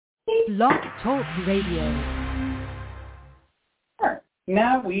Blog Talk Radio. All right.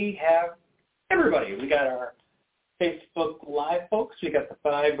 Now we have everybody. We got our Facebook Live folks. We got the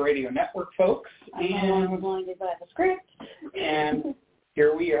 5 Radio Network folks. And we're going to buy the script. And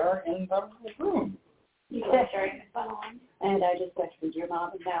here we are in the room. You said during the phone. And I just texted your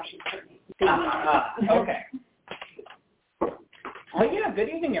mom, and now she's me. Okay. But yeah, good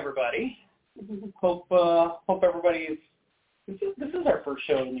evening, everybody. Hope everybody's. This is our first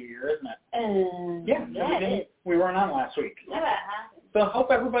show of the new year, isn't it? Yeah, it is. We weren't on last week. Yeah, that happened. So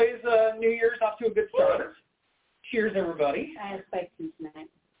hope everybody's New Year's off to a good start. Cheers, everybody. I have spiked tea tonight.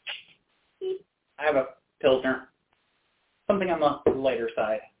 I have a Pilsner. Something on the lighter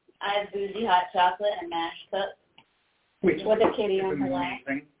side. I have boozy hot chocolate and mashed cups. Which with a kitty on her lap.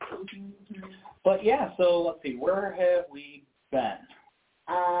 Mm-hmm. But yeah, so let's see. Where have we been?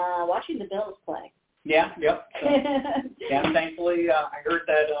 Watching the Bills play. Yeah, yep. So, yeah, thankfully, I heard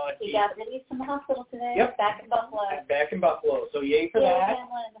that he got released from the hospital today. Yep. Back in Buffalo. Back in Buffalo. So yay for that.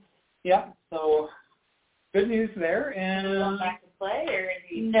 Yeah. So good news there. And going back to play, or is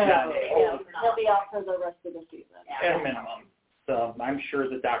he? No. He'll be off for the rest of the season. At a minimum. So I'm sure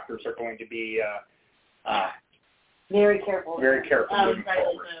the doctors are going to be very careful. Very careful.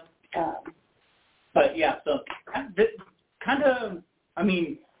 But yeah, so kind of. I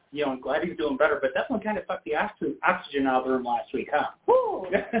mean, you know, I'm glad he's doing better, but definitely kind of sucked the oxygen out of the room last week, huh? Woo.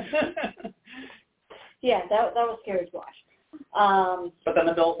 Yeah, that was scary to watch. But then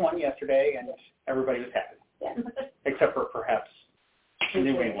the Bills won yesterday, and everybody was happy. Yeah. Except for perhaps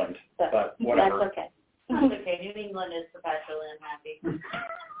New England, but whatever. That's okay. That's okay. New England is perpetually unhappy.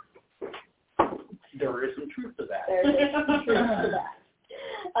 There is some truth to that. There is some truth to that.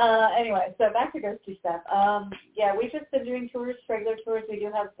 Anyway, so back to ghosty stuff. Yeah, we've just been doing tours, regular tours. We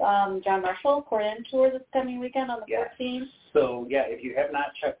do have John Marshall Court-In tour this coming weekend on the 14th. So, yeah, if you have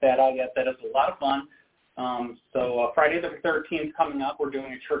not checked that out yet, that is a lot of fun. So Friday the 13th coming up, we're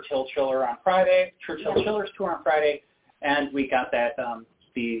doing a Churchill Chiller on Friday, Churchill Chillers tour on Friday, and we got that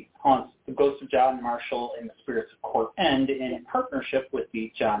the Haunts, the Ghosts of John Marshall and the Spirits of Court-End in partnership with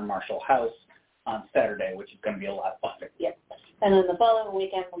the John Marshall House on Saturday, which is going to be a lot of fun. Yep. And then the following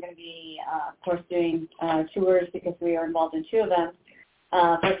weekend, we're going to be, of course, doing tours because we are involved in 2 of them.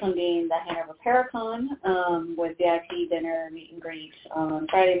 First one being the Hanover Paracon with VIP dinner, meet and greet on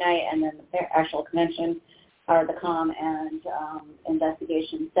Friday night, and then the actual convention, or the com and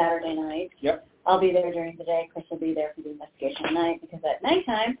investigation Saturday night. Yep. I'll be there during the day. Chris will be there for the investigation at night because at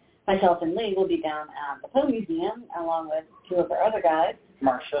nighttime, myself and Lee will be down at the Poe Museum along with 2 of our other guys.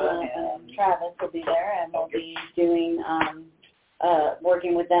 Marsha and Travis will be there, and we'll be doing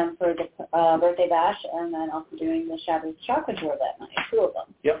working with them for the birthday bash, and then also doing the Shabbos chocolate tour that night, 2 of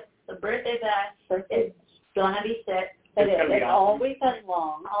them. Yep. The birthday bash is going to be sick. It's all weekend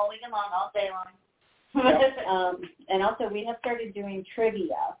long. All weekend long, all day long. Yep. And also, we have started doing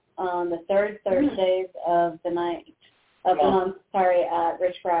trivia on the 3rd Thursdays of the month, at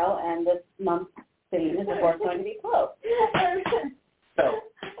Rich Brow, and this month's theme is, of course, going to be Poe. So.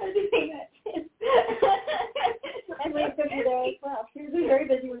 And Lee's going to be there as well. She's been very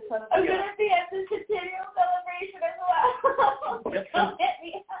busy with Poe. I'm going to be at the Centennial Celebration as well.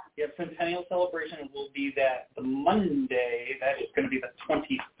 Yep, Centennial Celebration will be the Monday. That is going to be the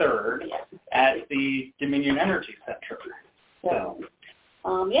 23rd at the Dominion Energy Center. So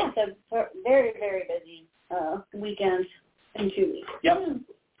very, very busy weekend in 2 weeks. Yep.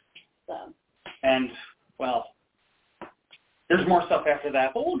 So. And, well, there's more stuff after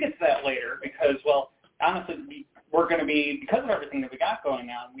that, but we'll get to that later because, well, honestly, we're going to be, because of everything that we got going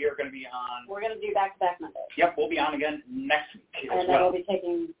on, we are going to be on. We're going to do back-to-back Mondays. Yep, we'll be on again next week and then we'll be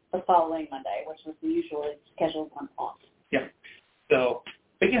taking the following Monday, which was the usually scheduled one off. Yep. So,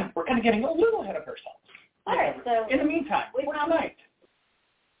 but yeah, we're kind of getting a little ahead of ourselves. All right, so. In the meantime, what's tonight?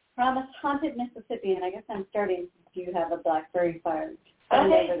 Promised Haunted Mississippi, and I guess I'm starting to have a Blackberry Fire.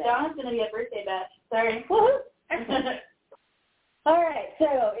 Okay, Dawn's going to be a birthday bash. Sorry. Woohoo! All right,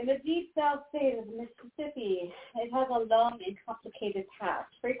 so in the deep south state of Mississippi, it has a long and complicated past.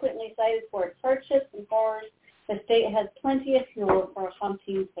 Frequently cited for its hardships and horrors, the state has plenty of fuel for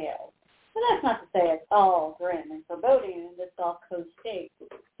haunting tales. But that's not to say it's all grim and foreboding in this Gulf Coast state.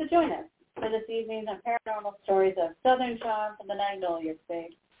 So join us for this evening's paranormal stories of Southern charm from the Magnolia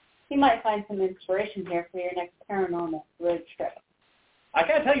State. You might find some inspiration here for your next paranormal road trip. I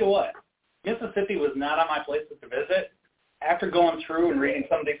got to tell you what, Mississippi was not on my places to visit. After going through and reading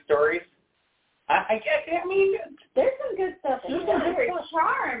some of these stories, I mean, there's some good stuff in there. There's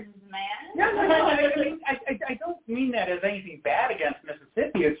charms, man. No. I don't mean that as anything bad against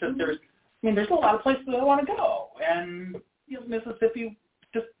Mississippi. It's just there's a lot of places I want to go, and Mississippi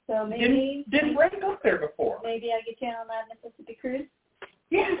just So maybe... Didn't Ray go there before? Maybe I get you on that Mississippi cruise?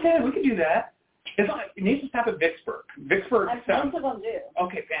 Yeah, we could do that. It needs to stop at Vicksburg. Vicksburg sounds... Most of them do.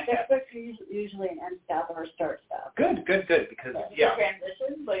 Okay, fantastic. Vicksburg's usually an end stop or a start stop. Good, because, yeah.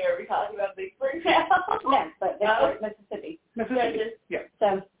 Transition, like, are we talking about Vicksburg now? Yes, but Vicksburg, Mississippi. Yeah.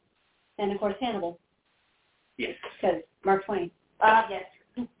 So, and of course Hannibal. Yes. Because Mark Twain. Yes.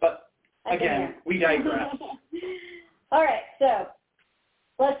 But, again, we digress. All right, so,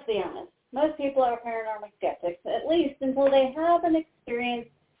 let's be honest. Most people are paranormal skeptics, at least until they have an experience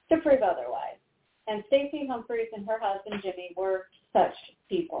to prove otherwise. And Stacey Humphreys and her husband Jimmy were such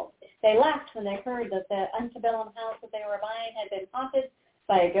people. They laughed when they heard that the antebellum house that they were buying had been haunted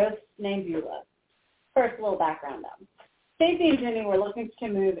by a ghost named Beulah. First, a little background though. Stacey and Jimmy were looking to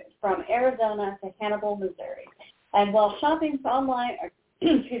move from Arizona to Hannibal, Missouri. And while shopping online for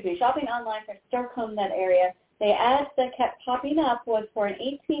historic home in that area, the ads that kept popping up was for an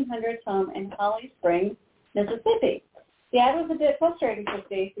 1800s home in Holly Springs, Mississippi. The ad was a bit frustrating for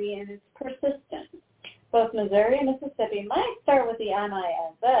Stacey and its persistence. Both Missouri and Mississippi might start with the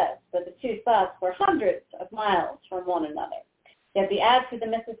MISS, but the two spots were hundreds of miles from one another. Yet the ad for the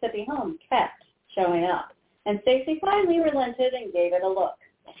Mississippi home kept showing up, and Stacey finally relented and gave it a look.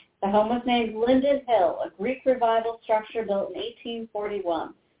 The home was named Linden Hill, a Greek revival structure built in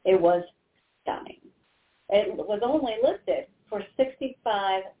 1841. It was stunning. It was only listed for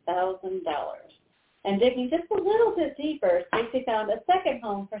 $65,000. And digging just a little bit deeper, Stacey found a second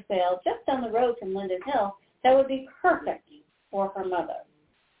home for sale just down the road from Linden Hill that would be perfect for her mother.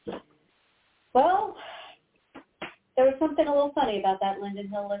 Well, there was something a little funny about that Linden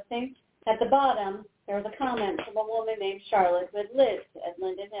Hill listing. At the bottom, there was a comment from a woman named Charlotte who had lived at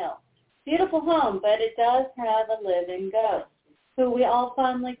Linden Hill. Beautiful home, but it does have a living ghost, who we all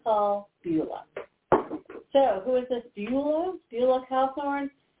fondly call Beulah. So, who is this Beulah? Beulah Cawthorn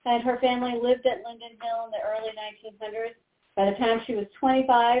and her family lived at Linden Hill in the early 1900s. By the time she was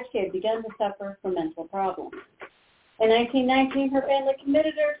 25, she had begun to suffer from mental problems. In 1919, her family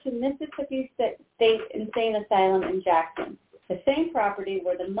committed her to Mississippi State Insane Asylum in Jackson, the same property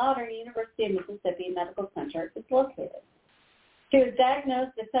where the modern University of Mississippi Medical Center is located. She was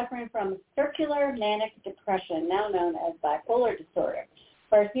diagnosed as suffering from circular manic depression, now known as bipolar disorder,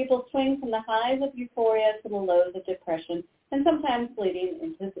 where people swing from the highs of euphoria to the lows of depression, and sometimes leading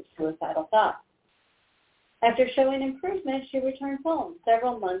into suicidal thoughts. After showing improvement, she returned home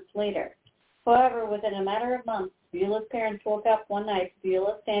several months later. However, within a matter of months, Beulah's parents woke up one night to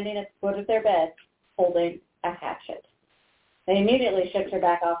Beulah standing at the foot of their bed holding a hatchet. They immediately shipped her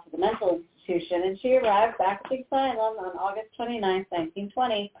back off to the mental institution, and she arrived back at the asylum on August 29,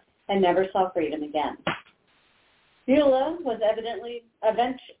 1920, and never saw freedom again. Beulah was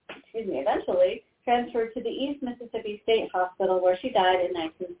eventually transferred to the East Mississippi State Hospital, where she died in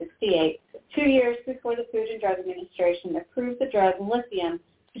 1968, 2 years before the Food and Drug Administration approved the drug lithium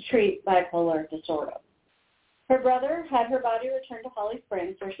to treat bipolar disorder. Her brother had her body returned to Holly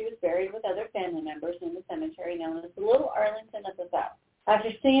Springs, where she was buried with other family members in the cemetery known as the Little Arlington of the South.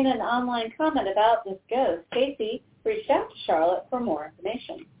 After seeing an online comment about this ghost, Stacey reached out to Charlotte for more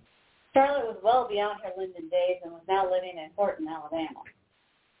information. Charlotte was well beyond her Linden days and was now living in Horton, Alabama.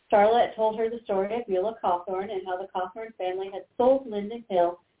 Charlotte told her the story of Beulah Cawthorn and how the Cawthorn family had sold Linden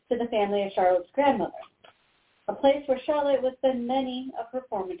Hill to the family of Charlotte's grandmother, a place where Charlotte would spend many of her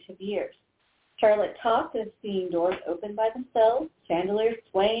formative years. Charlotte talked of seeing doors open by themselves, chandeliers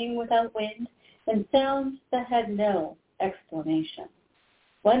swaying without wind, and sounds that had no explanation.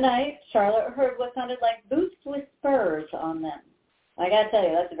 One night, Charlotte heard what sounded like boots with spurs on them. I got to tell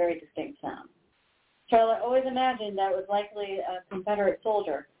you, that's a very distinct sound. Charlotte always imagined that it was likely a Confederate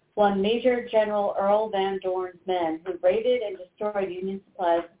soldier, one Major General Earl Van Dorn's men, who raided and destroyed Union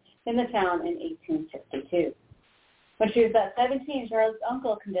supplies in the town in 1862. When she was about 17, Charlotte's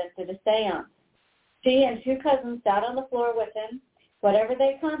uncle conducted a seance. She and two cousins sat on the floor with him. Whatever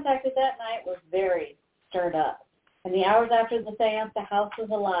they contacted that night was very stirred up. In the hours after the seance, the house was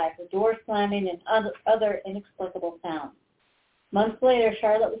alive, the doors slamming and other inexplicable sounds. Months later,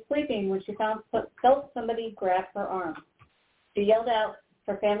 Charlotte was sleeping when she felt somebody grab her arm. She yelled out,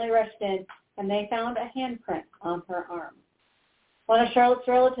 her family rushed in, and they found a handprint on her arm. One of Charlotte's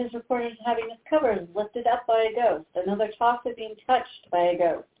relatives reported having his covers lifted up by a ghost. Another talked of being touched by a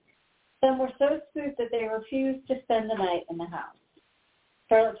ghost. Some were so spooked that they refused to spend the night in the house.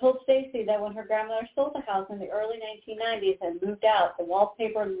 Charlotte told Stacey that when her grandmother sold the house in the early 1990s and moved out, the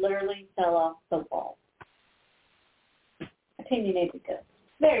wallpaper literally fell off the wall. Opinionated ghost.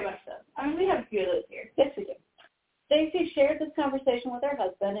 Very much so. I mean, we have a few of those here. Yes, we do. Stacy shared this conversation with her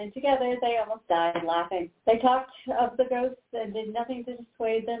husband, and together they almost died laughing. They talked of the ghosts and did nothing to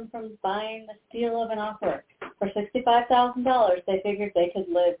dissuade them from buying the steal of an offer. For $65,000, they figured they could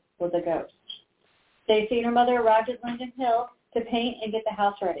live with a ghost. Stacy and her mother arrived at Linden Hill to paint and get the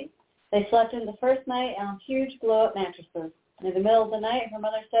house ready. They slept in the first night on huge blow-up mattresses. In the middle of the night, her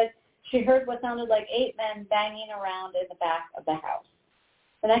mother said she heard what sounded like 8 men banging around in the back of the house.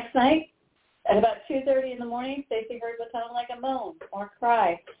 The next night, at about 2:30 in the morning, Stacy heard what sounded like a moan or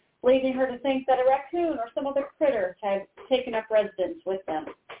cry, leading her to think that a raccoon or some other critter had taken up residence with them.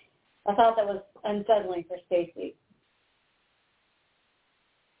 A thought that was unsettling for Stacy.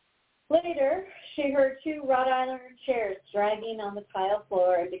 Later, she heard 2 wrought iron chairs dragging on the tile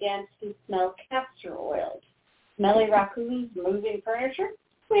floor and began to smell castor oil. Smelly raccoons moving furniture?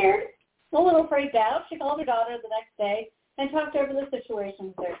 Weird. A little freaked out, she called her daughter the next day and talked over the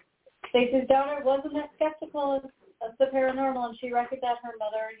situation with her. Stacy's daughter wasn't as skeptical of the paranormal, and she reckoned that her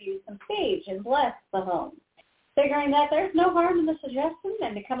mother used some sage and blessed the home. Figuring that there's no harm in the suggestion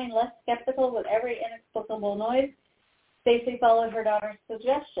and becoming less skeptical with every inexplicable noise, Stacy followed her daughter's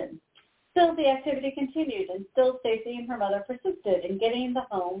suggestion. Still, the activity continued, and still Stacy and her mother persisted in getting the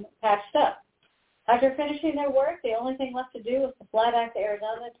home patched up. After finishing their work, the only thing left to do was to fly back to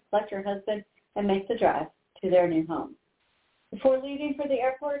Arizona to collect her husband and make the drive to their new home. Before leaving for the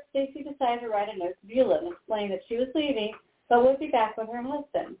airport, Stacy decided to write a note to Beulah and explain that she was leaving but would be back with her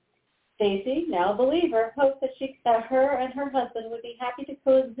husband. Stacy, now a believer, hoped that her and her husband would be happy to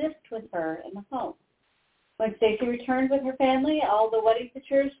coexist with her in the home. When Stacy returned with her family, all the wedding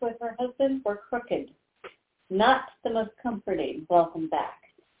pictures with her husband were crooked. Not the most comforting welcome back.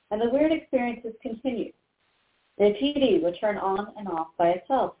 And the weird experiences continued. The TV would turn on and off by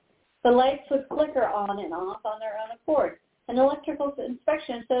itself. The lights would flicker on and off on their own accord. An electrical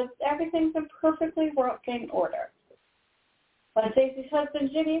inspection shows everything's in perfectly working order. When Stacy's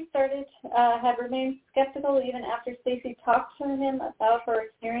husband Jimmy had remained skeptical even after Stacy talked to him about her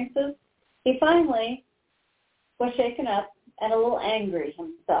experiences, he finally was shaken up and a little angry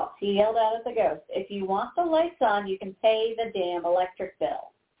himself. He yelled out at the ghost, "If you want the lights on, you can pay the damn electric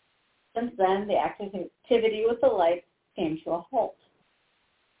bill." Since then, the activity with the lights came to a halt.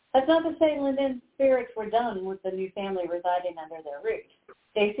 That's not to say Linden's spirits were done with the new family residing under their roof.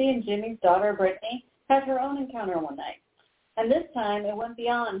 Stacy and Jimmy's daughter, Brittany, had her own encounter one night. And this time, it went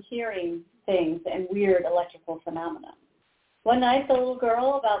beyond hearing things and weird electrical phenomena. One night, the little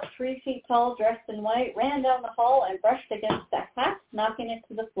girl, about 3 feet tall, dressed in white, ran down the hall and brushed against a hat, knocking it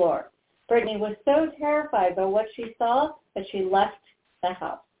to the floor. Brittany was so terrified by what she saw that she left the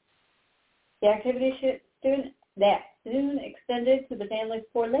house. The activity soon extended to the family's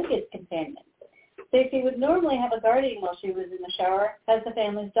 4-legged companion. Stacy would normally have a guardian while she was in the shower, as the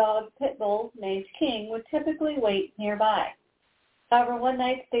family's dog, pit bull, named King, would typically wait nearby. However, one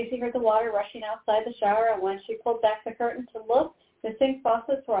night, Stacy heard the water rushing outside the shower, and when she pulled back the curtain to look, the sink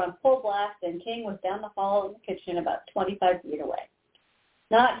faucets were on full blast, and King was down the hall in the kitchen about 25 feet away.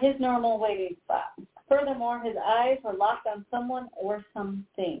 Not his normal waiting spot. Furthermore, his eyes were locked on someone or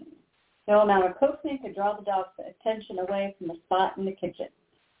something. No amount of coaxing could draw the dog's attention away from the spot in the kitchen.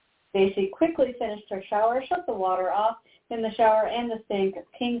 Stacy quickly finished her shower, shut the water off in the shower and the sink.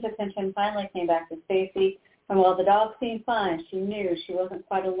 King's attention finally came back to Stacy, and while the dog seemed fine, she knew she wasn't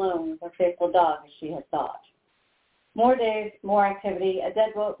quite alone with her faithful dog as she had thought. More days, more activity. A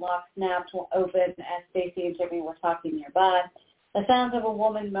deadbolt lock snapped open as Stacy and Jimmy were talking nearby. The sounds of a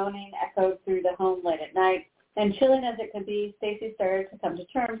woman moaning echoed through the home late at night, and chilling as it could be, Stacy started to come to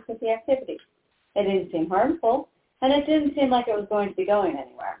terms with the activity. It didn't seem harmful, and it didn't seem like it was going to be going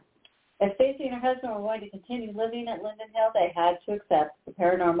anywhere. If Stacy and her husband were going to continue living at Linden Hill, they had to accept the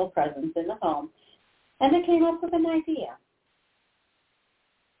paranormal presence in the home, and they came up with an idea.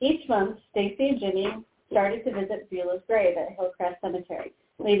 Each month, Stacy and Jimmy started to visit Beulah's grave at Hillcrest Cemetery,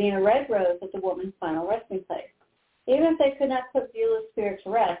 leaving a red rose at the woman's final resting place. Even if they could not put Beulah's spirit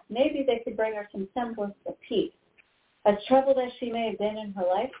to rest, maybe they could bring her some semblance of peace. As troubled as she may have been in her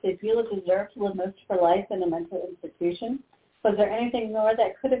life, did Beulah deserve to live most of her life in a mental institution? Was there anything more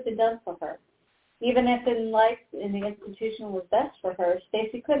that could have been done for her? Even if life in the institution was best for her,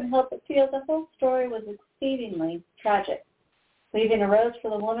 Stacy couldn't help but feel the whole story was exceedingly tragic. Leaving a rose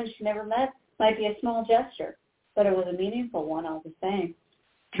for the woman she never met might be a small gesture, but it was a meaningful one all the same.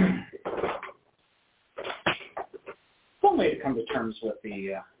 One way to come to terms with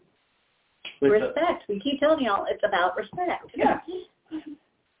the respect. We keep telling y'all it's about respect. Yeah.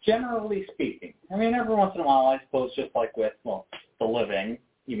 Generally speaking. I mean, every once in a while, I suppose, just like with, the living,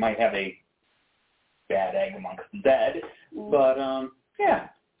 you might have a bad egg amongst the dead. But,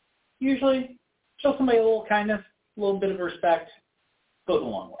 usually show somebody a little kindness, A little bit of respect goes a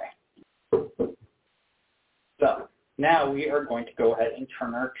long way. So now we are going to go ahead and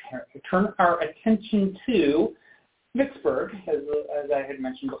turn our attention to Vicksburg, as I had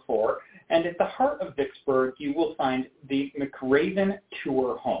mentioned before. And at the heart of Vicksburg, you will find the McRaven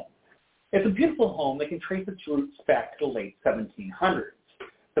Tour Home. It's a beautiful home that can trace its roots back to the late 1700s.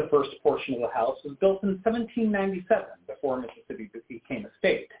 The first portion of the house was built in 1797, before Mississippi became a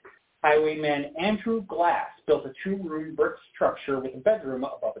state. Highwayman Andrew Glass built a two-room brick structure with a bedroom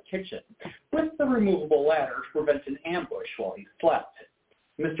above a kitchen, with the removable ladder to prevent an ambush while he slept.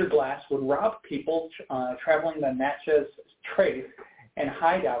 Mr. Glass would rob people traveling the Natchez Trace and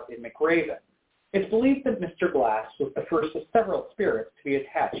hide out in McRaven. It's believed that Mr. Glass was the first of several spirits to be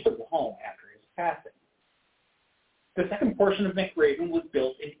attached to the home after his passing. The second portion of McRaven was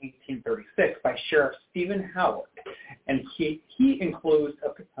built in 1836 by Sheriff Stephen Howard, and he enclosed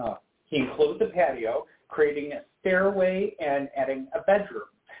the patio, creating a stairway and adding a bedroom,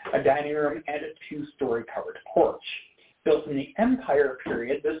 a dining room, and a two-story covered porch. Built in the Empire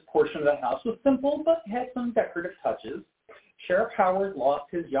period, this portion of the house was simple but had some decorative touches. Sheriff Howard lost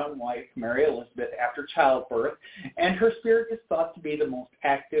his young wife, Mary Elizabeth, after childbirth, and her spirit is thought to be the most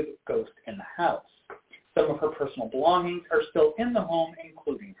active ghost in the house. Some of her personal belongings are still in the home,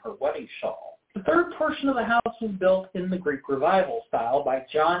 including her wedding shawl. The third portion of the house was built in the Greek Revival style by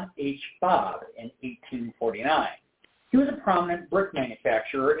John H. Bobb in 1849. He was a prominent brick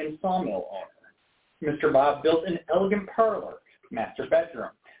manufacturer and sawmill owner. Mr. Bobb built an elegant parlor, master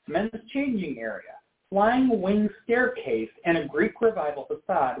bedroom, men's changing area, flying wing staircase, and a Greek Revival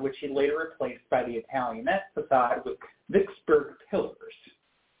facade, which he later replaced by the Italianate facade with Vicksburg pillars.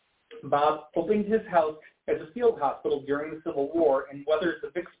 Bob opened his house as a field hospital during the Civil War and weathered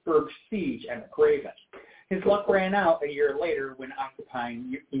the Vicksburg siege at McRaven. His luck ran out a year later when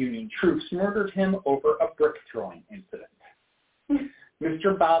occupying Union troops murdered him over a brick-throwing incident.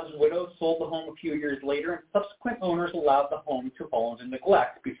 Mr. Bobb's widow sold the home a few years later, and subsequent owners allowed the home to fall into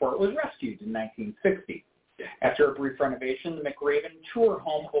neglect before it was rescued in 1960. After a brief renovation, the McRaven Tour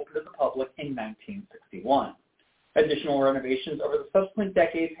Home opened to the public in 1961. Additional renovations over the subsequent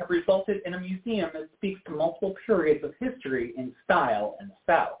decades have resulted in a museum that speaks to multiple periods of history in style in the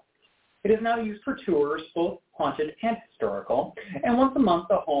South. It is now used for tours, both haunted and historical, and once a month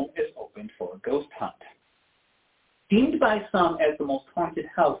the home is opened for a ghost hunt. Deemed by some as the most haunted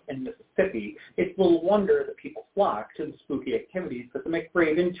house in Mississippi, it's little wonder that people flock to the spooky activities that the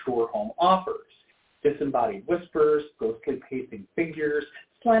McRaven Tour Home offers. Disembodied whispers, ghostly pacing figures,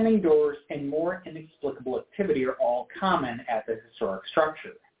 slamming doors, and more inexplicable activity are all common at the historic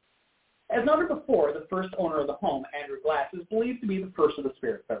structure. As noted before, the first owner of the home, Andrew Glass, is believed to be the first of the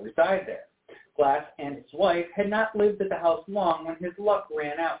spirits that reside there. Glass and his wife had not lived at the house long when his luck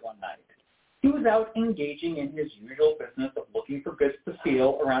ran out one night. He was out engaging in his usual business of looking for goods to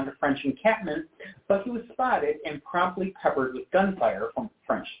steal around a French encampment, but he was spotted and promptly peppered with gunfire from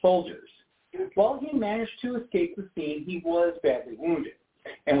French soldiers. While he managed to escape the scene, he was badly wounded.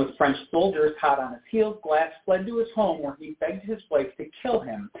 And with French soldiers hot on his heels, Glass fled to his home where he begged his wife to kill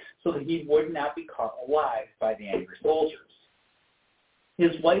him so that he would not be caught alive by the angry soldiers.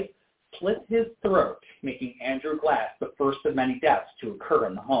 His wife slit his throat, making Andrew Glass the first of many deaths to occur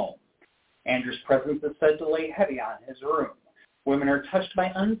in the home. Andrew's presence is said to lay heavy on his room. Women are touched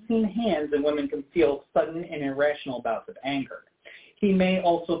by unseen hands, and women can feel sudden and irrational bouts of anger. He may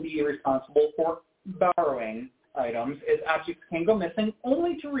also be responsible for borrowing items, as objects can go missing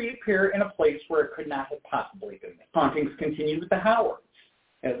only to reappear in a place where it could not have possibly been. Hauntings continued with the Howards.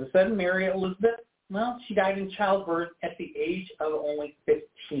 As I said, Mary Elizabeth, she died in childbirth at the age of only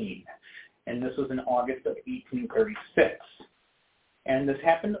 15, and this was in August of 1836. And this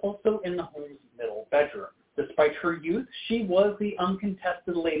happened also in the home's middle bedroom. Despite her youth, she was the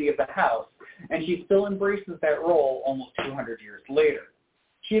uncontested lady of the house, and she still embraces that role almost 200 years later.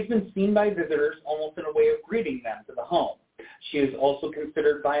 She has been seen by visitors almost in a way of greeting them to the home. She is also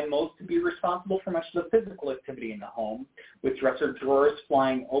considered by most to be responsible for much of the physical activity in the home, with dresser drawers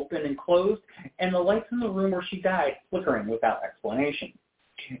flying open and closed, and the lights in the room where she died flickering without explanation.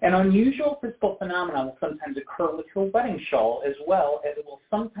 An unusual physical phenomenon will sometimes occur with her wedding shawl, as well as it will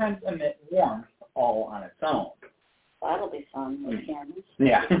sometimes emit warmth all on its own. That'll be fun with candles.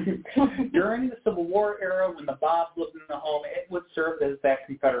 Yeah. During the Civil War era, when the Bobbs lived in the home, it would serve as that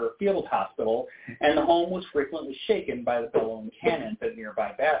Confederate field hospital, and the home was frequently shaken by the bellowing cannons at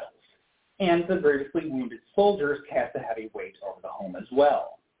nearby battles. And the grievously wounded soldiers cast a heavy weight over the home as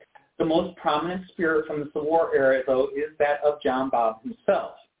well. The most prominent spirit from the Civil War era, though, is that of John Bobb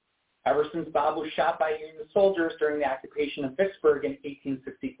himself. Ever since Bob was shot by Union soldiers during the occupation of Vicksburg in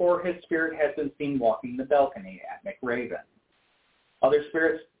 1864, his spirit has been seen walking the balcony at McRaven. Other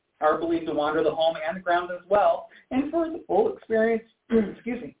spirits are believed to wander the home and the grounds as well, and for the full experience,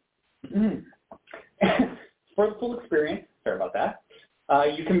 sorry about that,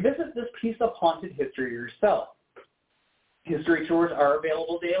 you can visit this piece of haunted history yourself. History tours are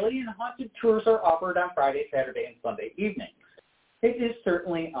available daily, and haunted tours are offered on Friday, Saturday, and Sunday evenings. It is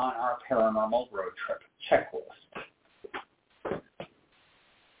certainly on our paranormal road trip checklist.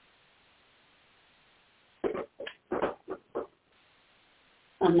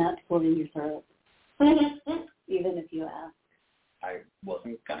 I'm not pulling your throat, even if you ask. I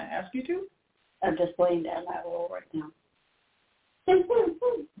wasn't going to ask you to. I'm just laying down my roll right now.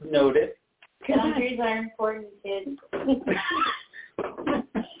 Noted. Boundaries are important, kids.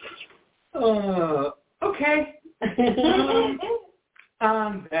 Okay.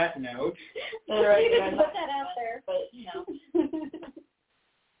 On that note. Right, you didn't put that out there, but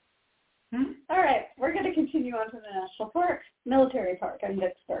All right, we're going to continue on to the National Park, Military Park in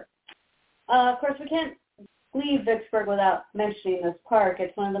Vicksburg. Of course, we can't leave Vicksburg without mentioning this park.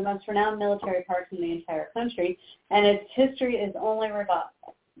 It's one of the most renowned military parks in the entire country, and its history is only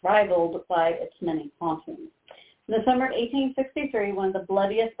rivaled by its many hauntings. In the summer of 1863, one of the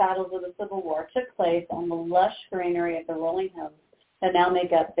bloodiest battles of the Civil War took place on the lush greenery of the rolling hills that now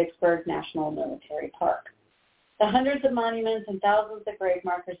make up Vicksburg National Military Park. The hundreds of monuments and thousands of grave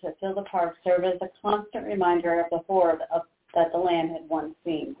markers that fill the park serve as a constant reminder of the horror that the land had once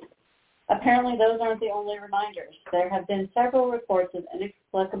seen. Apparently, those aren't the only reminders. There have been several reports of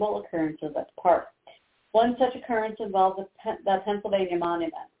inexplicable occurrences at the park. One such occurrence involves the Pennsylvania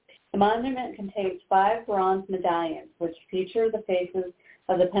Monument. The monument contains 5 bronze medallions, which feature the faces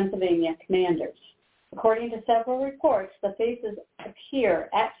of the Pennsylvania commanders. According to several reports, the faces appear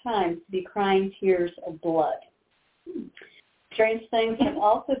at times to be crying tears of blood. Strange things have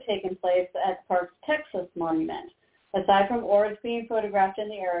also taken place at the park's Texas Monument. Aside from orbs being photographed in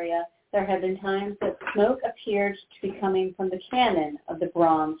the area, there have been times that smoke appeared to be coming from the cannon of the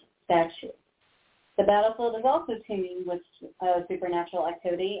bronze statue. The battlefield is also teeming with supernatural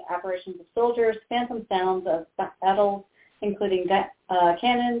activity, apparitions of soldiers, phantom sounds of battles, including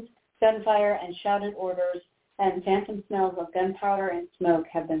cannons, gunfire, and shouted orders, and phantom smells of gunpowder and smoke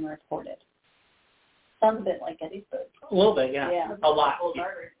have been reported. Sounds a bit like Gettysburg. A little bit, yeah. A lot. Cold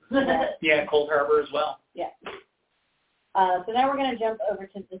Harbor. Yeah, Cold Harbor as well. Yeah. So now we're going to jump over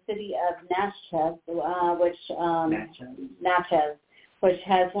to the city of Natchez, which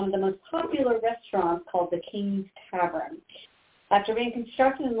has one of the most popular restaurants called the King's Tavern. After being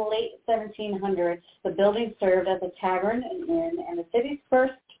constructed in the late 1700s, the building served as a tavern, an inn, and the city's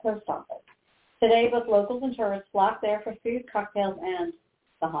first post office. Today, both locals and tourists flock there for food, cocktails, and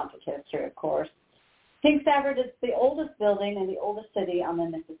the haunted history, of course. King's Tavern is the oldest building in the oldest city on the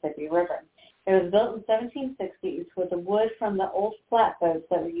Mississippi River. It was built in the 1760s with the wood from the old flatboats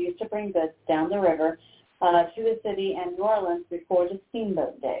that were used to bring goods down the river to the city and New Orleans before the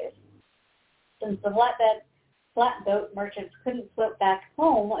steamboat days. Since the flatboat merchants couldn't float back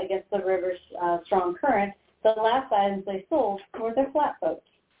home against the river's strong current, the last items they sold were their flatboats.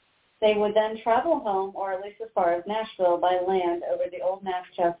 They would then travel home, or at least as far as Nashville, by land over the old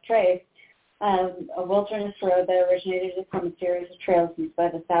Natchez Trace, a wilderness road that originated from a series of trails used by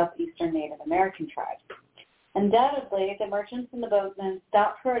the southeastern Native American tribes. Undoubtedly, the merchants and the boatmen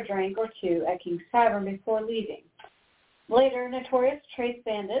stopped for a drink or two at King's Tavern before leaving. Later, notorious trace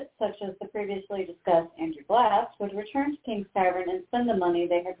bandits, such as the previously discussed Andrew Glass, would return to King's Tavern and spend the money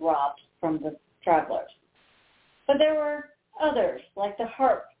they had robbed from the travelers. But there were others, like the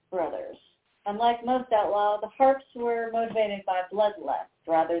Harp brothers. Unlike most outlaws, the Harps were motivated by bloodlust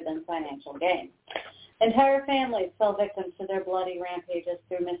rather than financial gain. Entire families fell victim to their bloody rampages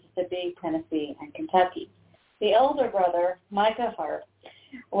through Mississippi, Tennessee, and Kentucky. The elder brother, Micah Harp,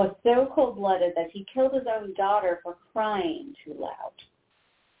 was so cold-blooded that he killed his own daughter for crying too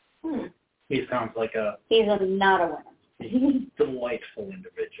loud. He sounds like He's not a winner. Delightful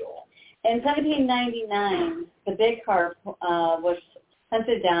individual. In 1799, the Big Harp was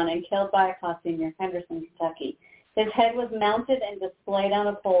hunted down and killed by a posse near Henderson, Kentucky. His head was mounted and displayed on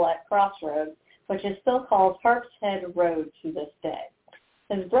a pole at Crossroads, which is still called Harp's Head Road to this day.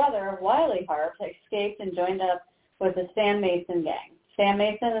 His brother, Wiley Harp, escaped and joined up with the Sam Mason gang. Sam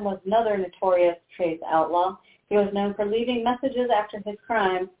Mason was another notorious trace outlaw. He was known for leaving messages after his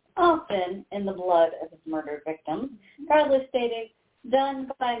crime, often in the blood of his murdered victims, proudly stating,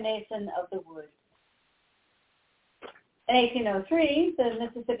 "Done by Mason of the Woods." In 1803, the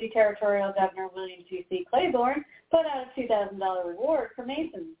Mississippi Territorial Governor William C.C. Claiborne put out a $2,000 reward for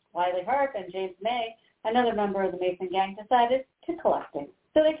Masons. Wiley Harp and James May, another member of the Mason gang, decided to collect it.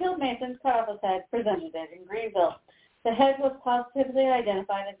 So they killed Mason, cut off his head, presented it in Greenville. The head was positively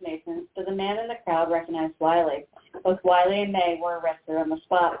identified as Mason's, but the man in the crowd recognized Wiley. Both Wiley and May were arrested on the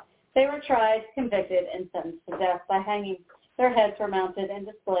spot. They were tried, convicted, and sentenced to death by hanging. Their heads were mounted and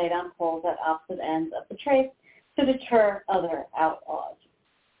displayed on poles at opposite ends of the trace to deter other outlaws.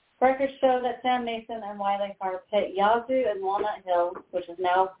 Records show that Sam Mason and Wiley Harp hit Yazoo and Walnut Hill, which is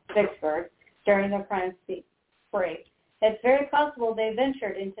now Vicksburg, during their crime spree. It's very possible they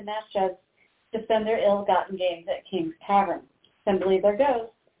ventured into Natchez to spend their ill-gotten gains at King's Tavern. Some believe their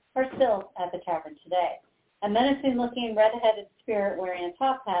ghosts are still at the tavern today. A menacing-looking red-headed spirit wearing a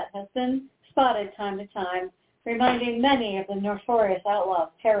top hat has been spotted time to time, reminding many of the notorious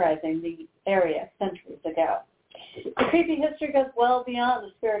outlaws terrorizing the area centuries ago. The creepy history goes well beyond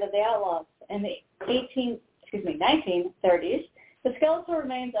the spirit of the outlaws. In the 1930s, the skeletal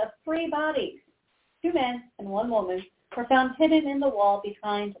remains of 3 bodies, 2 men and 1 woman, were found hidden in the wall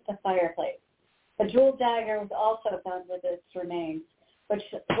behind the fireplace. A jeweled dagger was also found with its remains, which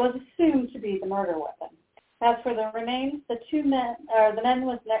was assumed to be the murder weapon. As for the remains, the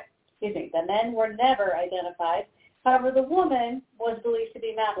men were never identified. However, the woman was believed to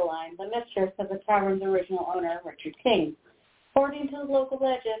be Madeline, the mistress of the tavern's original owner, Richard King. According to the local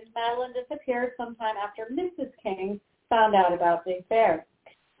legend, Madeline disappeared sometime after Mrs. King found out about the affair.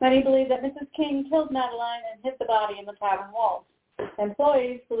 Many believe that Mrs. King killed Madeline and hid the body in the tavern walls.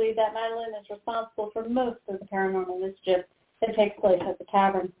 Employees believe that Madeline is responsible for most of the paranormal mischief that takes place at the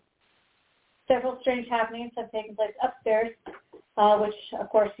tavern. Several strange happenings have taken place upstairs, which, of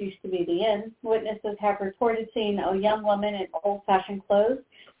course, used to be the inn. Witnesses have reported seeing a young woman in old-fashioned clothes,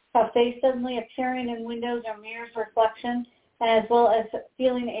 her face suddenly appearing in windows or mirrors reflection, as well as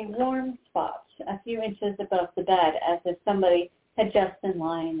feeling a warm spot a few inches above the bed, as if somebody had just been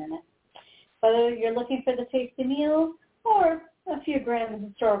lying in it. Whether you're looking for the tasty meal or a few grand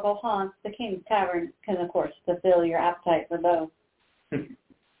historical haunts, the King's Tavern can, of course, fulfill your appetite for both.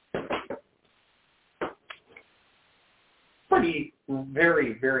 Pretty,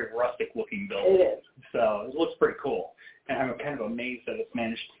 very, very rustic-looking building. It is. So it looks pretty cool. And I'm kind of amazed that it's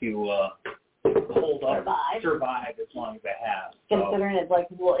managed to hold up, survive as long as it has. So, considering it's like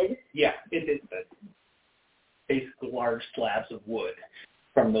wood. Yeah, it is basically large slabs of wood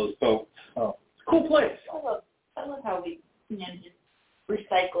from those boats. So it's a cool place. I love how we just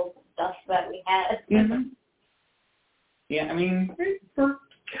recycle stuff that we had. Mm-hmm. Yeah, I mean, we're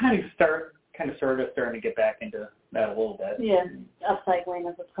kind of starting to get back into that a little bit. Yeah, upcycling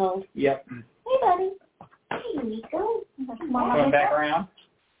as it's called. Yep. Hey, buddy. Hey, Nico. Going back around.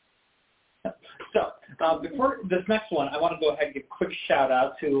 So, before this next one, I want to go ahead and give a quick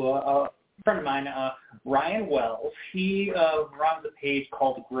shout-out to a friend of mine, Ryan Wells. He runs a page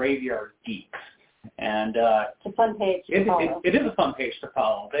called Graveyard Geeks. And it's a fun page to follow. It is a fun page to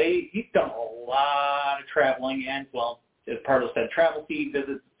follow. He's done a lot of traveling, and, well, as part of the travel feed,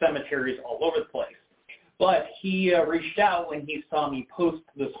 visits cemeteries all over the place. But he reached out when he saw me post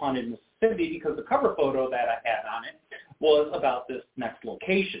this haunted Mississippi because the cover photo that I had on it was about this next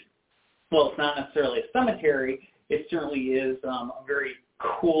location. Well, it's not necessarily a cemetery. It certainly is a very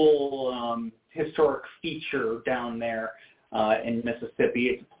cool historic feature down there in Mississippi.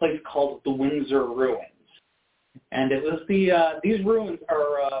 It's a place called the Windsor Ruins. And it was these ruins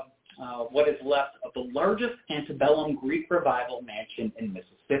are what is left of the largest antebellum Greek revival mansion in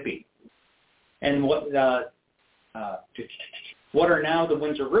Mississippi. And what are now the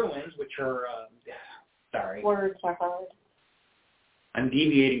Windsor Ruins, which are, Words are hard. I'm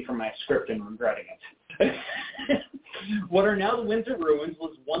deviating from my script and regretting it. What are now the Windsor Ruins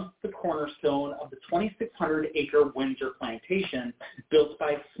was once the cornerstone of the 2,600-acre Windsor plantation built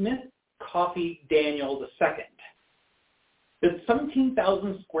by Smith Coffee Daniel II. This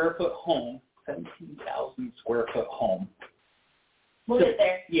 17,000 square foot home. We'll get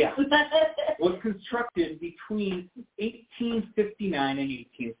there. Yeah. Was constructed between 1859 and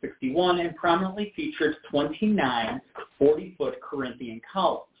 1861 and prominently featured 29 40-foot Corinthian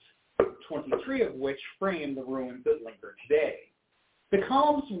columns, 23 of which frame the ruins that linger today. The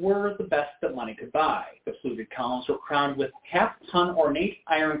columns were the best that money could buy. The fluted columns were crowned with half-ton ornate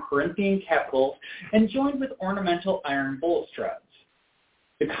iron Corinthian capitals and joined with ornamental iron balustrades.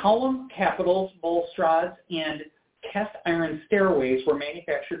 The column capitals, balustrades, and cast iron stairways were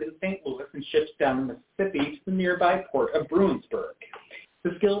manufactured in St. Louis and shipped down the Mississippi to the nearby port of Bruinsburg.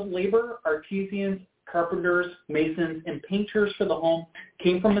 The skilled labor, artisans, carpenters, masons, and painters for the home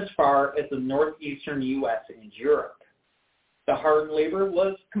came from as far as the northeastern U.S. and Europe. The hard labor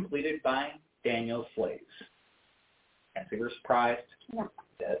was completed by Daniel's slaves. I think we're surprised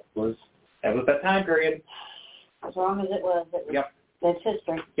that That was that time period. As long as it was. Yep. That's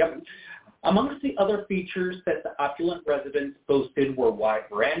history. Yep. Amongst the other features that the opulent residence boasted were wide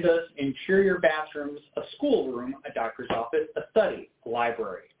verandas, interior bathrooms, a schoolroom, a doctor's office, a study, a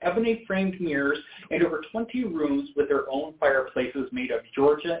library, ebony-framed mirrors, and over 20 rooms with their own fireplaces made of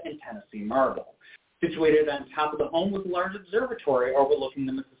Georgia and Tennessee marble. Situated on top of the home was a large observatory overlooking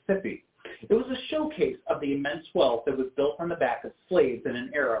the Mississippi. It was a showcase of the immense wealth that was built on the back of slaves in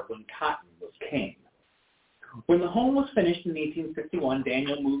an era when cotton was king. When the home was finished in 1851,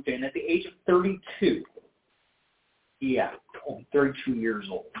 Daniel moved in at the age of 32. Yeah, only 32 years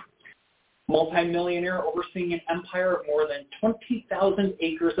old. Multi-millionaire overseeing an empire of more than 20,000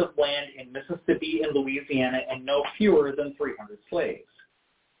 acres of land in Mississippi and Louisiana and no fewer than 300 slaves.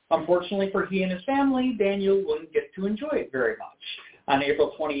 Unfortunately for he and his family, Daniel wouldn't get to enjoy it very much. On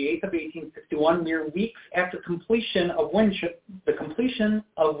April 28th of 1861, mere weeks after the completion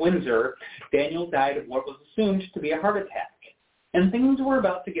of Windsor, Daniel died of what was assumed to be a heart attack. And things were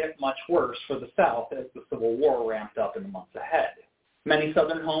about to get much worse for the South as the Civil War ramped up in the months ahead. Many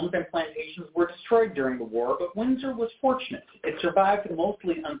Southern homes and plantations were destroyed during the war, but Windsor was fortunate. It survived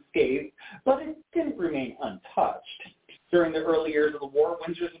mostly unscathed, but it didn't remain untouched. During the early years of the war,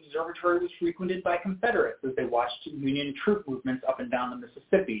 Windsor's observatory was frequented by Confederates as they watched Union troop movements up and down the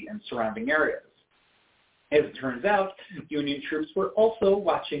Mississippi and surrounding areas. As it turns out, Union troops were also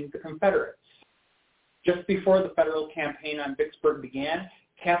watching the Confederates. Just before the federal campaign on Vicksburg began,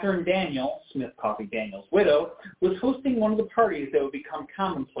 Catherine Daniel, Smith Coffee Daniel's widow, was hosting one of the parties that would become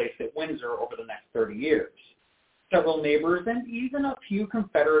commonplace at Windsor over the next 30 years. Several neighbors and even a few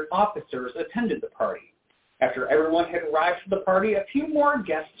Confederate officers attended the party. After everyone had arrived for the party, a few more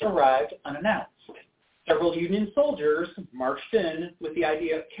guests arrived unannounced. Several Union soldiers marched in with the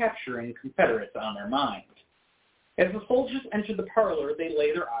idea of capturing Confederates on their mind. As the soldiers entered the parlor, they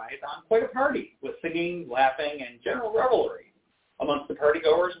laid their eyes on quite a party, with singing, laughing, and general revelry. Amongst the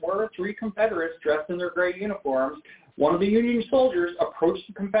partygoers were 3 Confederates dressed in their gray uniforms. One of the Union soldiers approached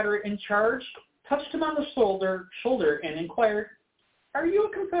the Confederate in charge, touched him on the shoulder, and inquired, "Are you a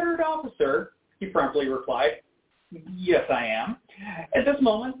Confederate officer?" He promptly replied, "Yes, I am." At this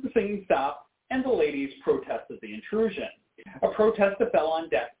moment, the singing stopped, and the ladies protested the intrusion, a protest that fell on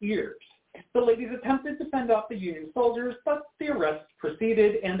deaf ears. The ladies attempted to fend off the Union soldiers, but the arrest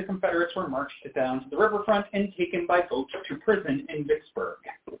proceeded, and the Confederates were marched down to the riverfront and taken by boat to prison in Vicksburg.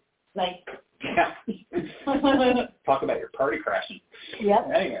 Nice. Yeah. Talk about your party crashing. Yep.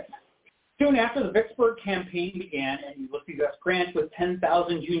 Anyway. Soon after the Vicksburg campaign began, and Ulysses S. Grant with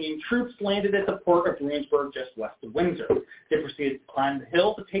 10,000 Union troops landed at the port of Bruinsburg just west of Windsor. They proceeded to climb the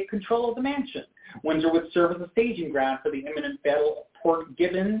hill to take control of the mansion. Windsor would serve as a staging ground for the imminent Battle of Port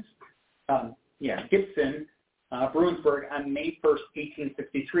Gibson, Bruinsburg on May 1st,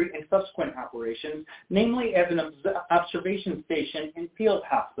 1863, and subsequent operations, namely as an observation station and field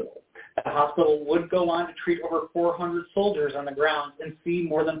hospital. The hospital would go on to treat over 400 soldiers on the grounds and see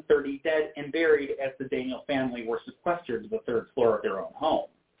more than 30 dead and buried as the Daniel family were sequestered to the 3rd floor of their own home.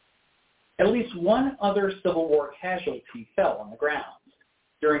 At least one other Civil War casualty fell on the grounds.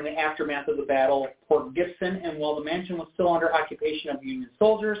 During the aftermath of the Battle of Port Gibson, and while the mansion was still under occupation of Union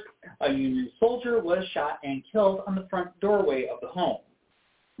soldiers, a Union soldier was shot and killed on the front doorway of the home.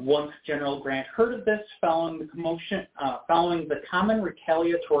 Once General Grant heard of this, following the common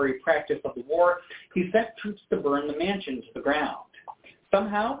retaliatory practice of the war, he sent troops to burn the mansion to the ground.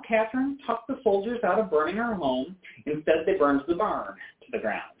 Somehow, Catherine talked the soldiers out of burning her home. Instead, they burned the barn to the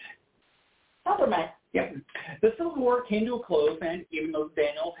ground. Compromise. Yeah. The Civil War came to a close, and even though the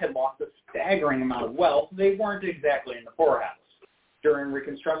Daniels had lost a staggering amount of wealth, they weren't exactly in the poorhouse. During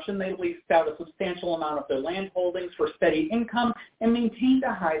Reconstruction, they leased out a substantial amount of their land holdings for steady income and maintained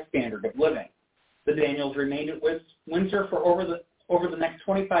a high standard of living. The Daniels remained at Windsor for over the next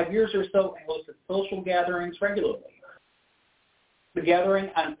 25 years or so and hosted social gatherings regularly. The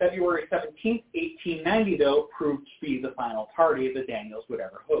gathering on February 17, 1890, though, proved to be the final party the Daniels would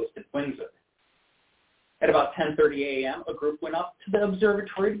ever host at Windsor. At about 10:30 a.m., a group went up to the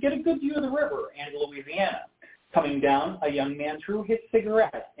observatory to get a good view of the river and Louisiana. Coming down, a young man threw his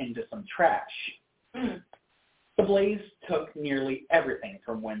cigarette into some trash. The blaze took nearly everything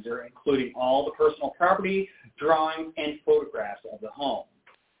from Windsor, including all the personal property, drawings, and photographs of the home.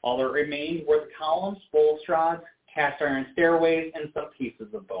 All that remained were the columns, balustrades, cast iron stairways, and some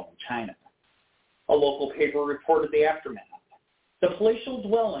pieces of bone china. A local paper reported the aftermath. The palatial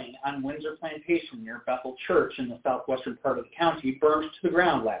dwelling on Windsor Plantation near Bethel Church in the southwestern part of the county burned to the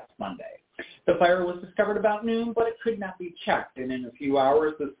ground last Monday. The fire was discovered about noon, but it could not be checked, and in a few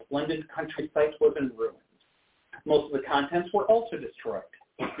hours, the splendid country site was in ruins. Most of the contents were also destroyed.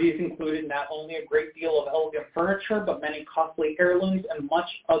 These included not only a great deal of elegant furniture, but many costly heirlooms and much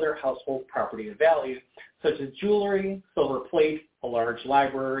other household property of value, such as jewelry, silver plate, a large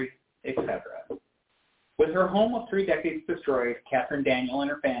library, etc. With her home of 3 decades destroyed, Catherine Daniel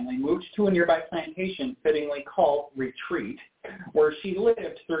and her family moved to a nearby plantation fittingly called Retreat, where she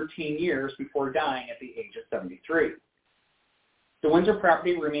lived 13 years before dying at the age of 73. The Windsor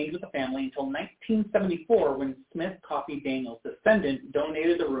property remained with the family until 1974, when Smith Coffee Daniel's descendant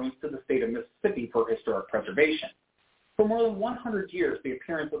donated the ruins to the state of Mississippi for historic preservation. For more than 100 years, the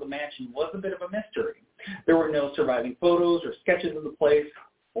appearance of the mansion was a bit of a mystery. There were no surviving photos or sketches of the place,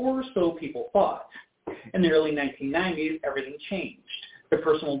 or so people thought. In the early 1990s, everything changed. The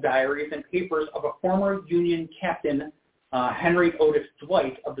personal diaries and papers of a former Union captain, Henry Otis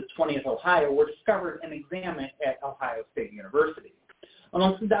Dwight of the 20th Ohio, were discovered and examined at Ohio State University.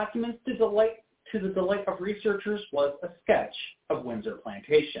 Amongst the documents to the delight of researchers was a sketch of Windsor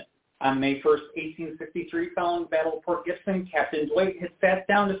Plantation. On May 1st, 1863, following the Battle of Port Gibson, Captain Dwight had sat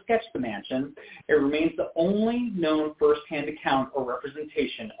down to sketch the mansion. It remains the only known first-hand account or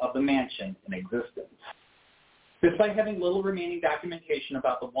representation of the mansion in existence. Despite having little remaining documentation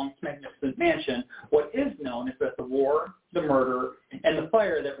about the once magnificent mansion, what is known is that the war, the murder, and the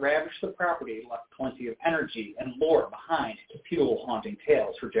fire that ravaged the property left plenty of energy and lore behind to fuel haunting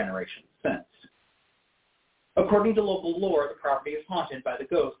tales for generations since. According to local lore, the property is haunted by the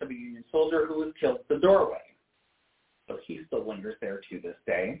ghost of a Union soldier who was killed at the doorway. So he still lingers there to this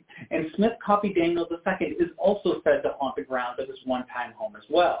day. And Smith Coffee Daniel II is also said to haunt the grounds of his one-time home as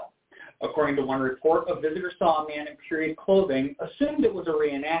well. According to one report, a visitor saw a man in period clothing, assumed it was a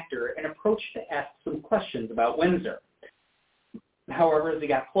reenactor, and approached to ask some questions about Windsor. However, as he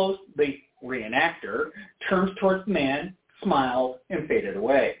got close, the reenactor turned towards the man, smiled, and faded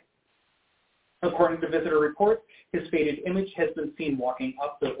away. According to visitor reports, his faded image has been seen walking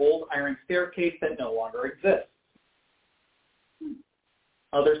up the old iron staircase that no longer exists.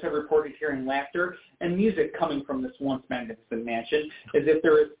 Others have reported hearing laughter and music coming from this once magnificent mansion, as if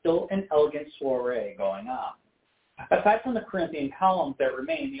there is still an elegant soiree going on. Aside from the Corinthian columns that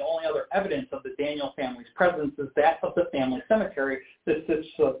remain, the only other evidence of the Daniel family's presence is that of the family cemetery that sits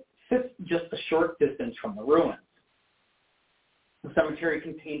just a short distance from the ruins. The cemetery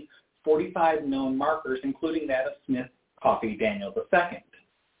contains 45 known markers, including that of Smith Coffee Daniel II.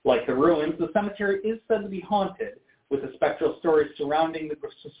 Like the ruins, the cemetery is said to be haunted, with the spectral stories surrounding the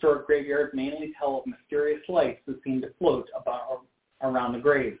historic graveyard mainly tell of mysterious lights that seem to float around the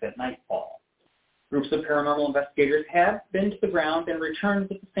graves at nightfall. Groups of paranormal investigators have been to the ground and returned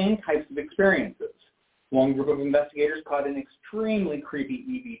with the same types of experiences. One group of investigators caught an extremely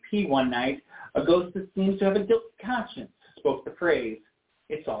creepy EVP one night. A ghost that seems to have a guilty conscience spoke the phrase,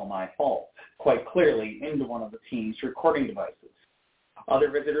 "It's all my fault," quite clearly into one of the team's recording devices.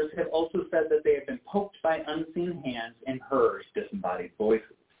 Other visitors have also said that they have been poked by unseen hands and heard disembodied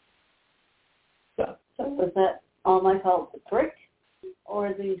voices. So was that all my fault, the brick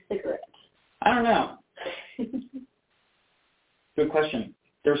or the cigarette? I don't know. Good question.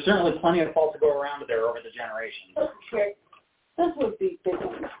 There's certainly plenty of fault to go around there over the generations. Okay. This would be big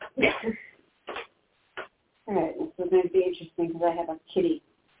one. Yeah. All right, this is going to be interesting because I have a kitty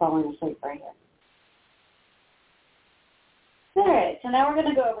falling asleep right here. All right, so now we're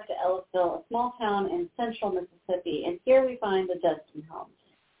going to go over to Ellisville, a small town in central Mississippi, and here we find the Dustin home.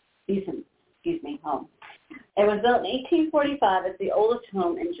 Home. It was built in 1845 as the oldest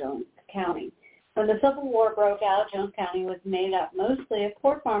home in Jones County. When the Civil War broke out, Jones County was made up mostly of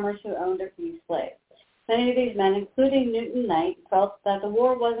poor farmers who owned a few slaves. Many of these men, including Newton Knight, felt that the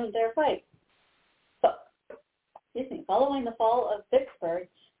war wasn't their fight. Following the fall of Vicksburg,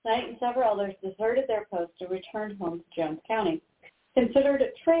 Knight and several others deserted their posts and returned home to Jones County. Considered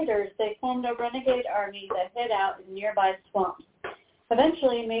traitors, they formed a renegade army that hid out in nearby swamps.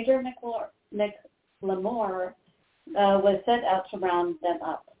 Eventually, Major McLemore was sent out to round them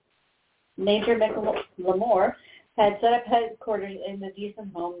up. Major McLemore had set up headquarters in the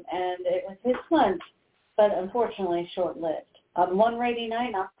Deason home, and it was his son, but unfortunately short-lived. On one rainy night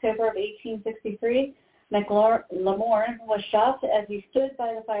in October of 1863, McLemore was shot as he stood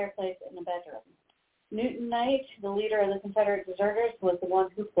by the fireplace in the bedroom. Newton Knight, the leader of the Confederate deserters, was the one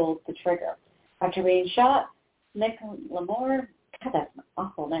who pulled the trigger. After being shot, McLemore, God, that's an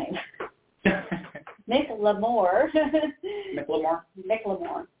awful name. McLemore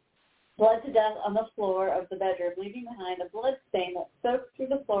bled to death on the floor of the bedroom, leaving behind a blood stain that soaked through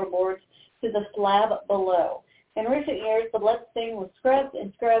the floorboards to the slab below. In recent years, the blood stain was scrubbed,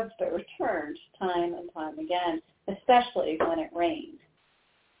 but returned time and time again, especially when it rained.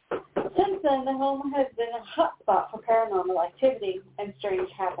 Since then, the home has been a hotspot for paranormal activity and strange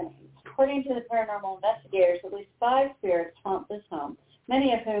happenings. According to the paranormal investigators, at least 5 spirits haunt this home,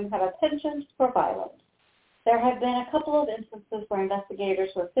 many of whom have a penchant for violence. There have been a couple of instances where investigators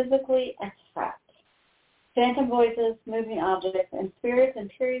were physically attacked. Phantom voices, moving objects, and spirits in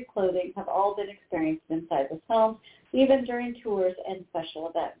period clothing have all been experienced inside this home, even during tours and special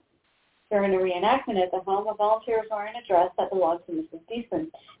events. During a reenactment at the home, a volunteer was wearing a dress that belonged to Mrs.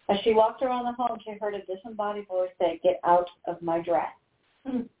 Deason. As she walked around the home, she heard a disembodied voice say, "Get out of my dress."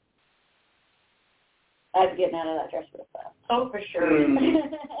 I'd be getting out of that dress real fast. Oh, for sure.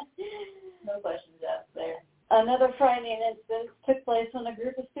 No questions asked there. Another frightening incident took place when a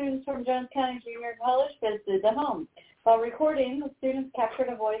group of students from Jones County Junior College visited the home. While recording, the students captured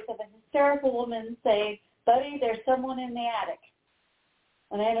a voice of a hysterical woman saying, "Buddy, there's someone in the attic."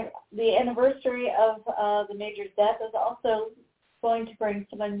 The anniversary of the Major's death is also going to bring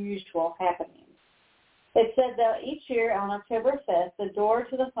some unusual happenings. It said that each year on October 5th, the door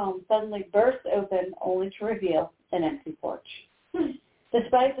to the home suddenly bursts open only to reveal an empty porch.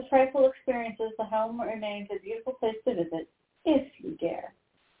 Despite the frightful experiences, the home remains a beautiful place to visit if you dare.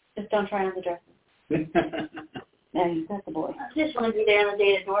 Just don't try on the dresses. Now you got the boy. I just want to be there on the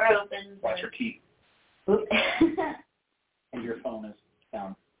day the door opens. Watch your key. And your phone is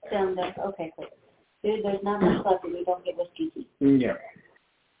down there. Down there. Okay, cool. Dude, there's not much left and you don't get whiskey. Yeah.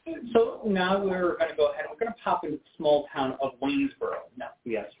 So now we're going to go ahead. We're going to pop into the small town of Waynesboro. No,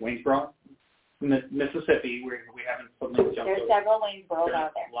 yes, Waynesboro, Mississippi. We haven't suddenly jumped. There's several Waynesboros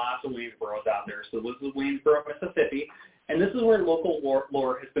out there. Lots of Waynesboros out there. So this is Waynesboro, Mississippi, and this is where local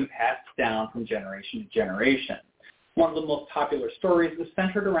lore has been passed down from generation to generation. One of the most popular stories is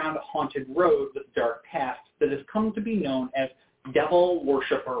centered around a haunted road with a dark past that has come to be known as Devil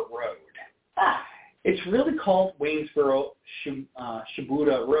Worshipper Road. It's really called Waynesboro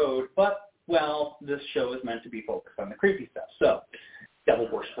Shibuda Road, but, well, this show is meant to be focused on the creepy stuff, so Devil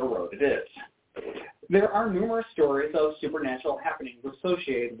Worshipper Road it is. There are numerous stories of supernatural happenings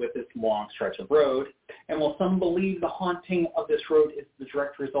associated with this long stretch of road, and while some believe the haunting of this road is the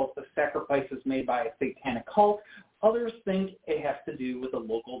direct result of sacrifices made by a satanic cult, others think it has to do with a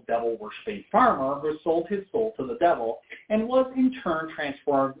local devil-worshipping farmer who sold his soul to the devil and was in turn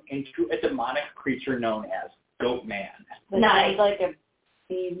transformed into a demonic creature known as Goat Man. Nice. Like a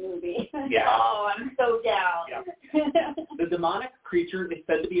B movie. Yeah. Oh, I'm so down. Yeah. The demonic creature is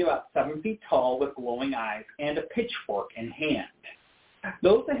said to be about 7 feet tall with glowing eyes and a pitchfork in hand.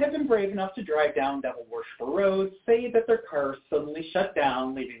 Those that have been brave enough to drive down Devil Worshipper Road say that their cars suddenly shut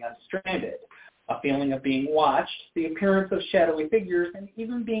down, leaving them stranded. A feeling of being watched, the appearance of shadowy figures, and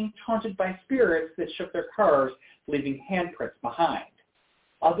even being taunted by spirits that shook their cars, leaving handprints behind.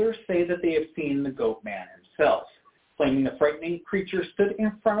 Others say that they have seen the Goat Man himself, claiming the frightening creature stood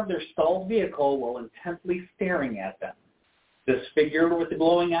in front of their stalled vehicle while intently staring at them. This figure with the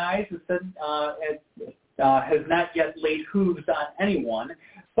glowing eyes is said, has not yet laid hooves on anyone,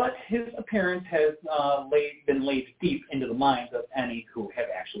 but his appearance has been laid deep into the minds of any who have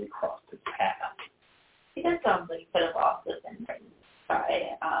actually crossed his path. That sounds like a bit of Austin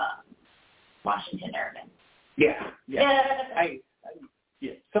by Washington Irving. Yeah. Yeah.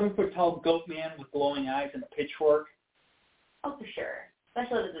 7 foot tall goat man with glowing eyes and a pitchfork. Oh, for sure.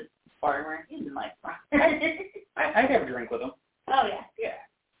 Especially as a farmer. He's in my farm. I'd have a drink with him. Oh, yeah. Yeah.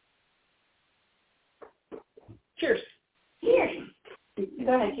 Cheers. Cheers.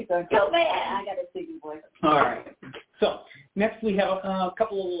 Go ahead, keep going. Go, man. I got a sleepy voice. All right. So next we have a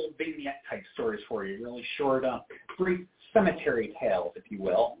couple of little vignette type stories for you, really short, brief cemetery tales, if you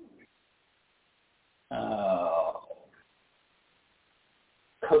will.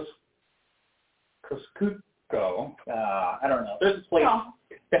 Cusco. I don't know. There's a place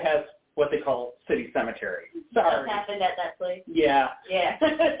that has what they call city cemetery. Sorry. What happened at that place? Yeah. Yeah.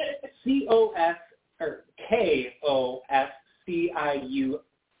 Kosciusko has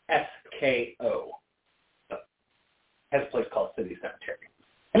a place called City Cemetery.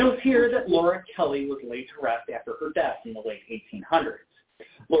 And it was here that Laura Kelly was laid to rest after her death in the late 1800s.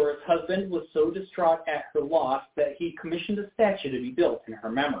 Laura's husband was so distraught at her loss that he commissioned a statue to be built in her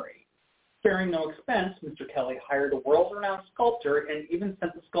memory. Sparing no expense, Mr. Kelly hired a world-renowned sculptor and even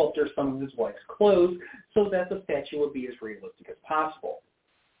sent the sculptor some of his wife's clothes so that the statue would be as realistic as possible.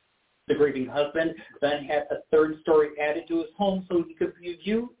 The grieving husband then had a third story added to his home so he could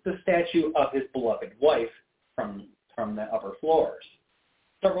view the statue of his beloved wife from the upper floors.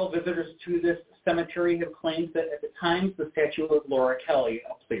 Several visitors to this cemetery have claimed that at the times the statue of Laura Kelly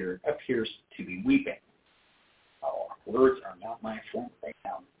appears to be weeping. Oh, words are not my friend right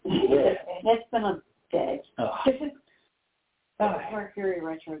now. It's been a day. Mercury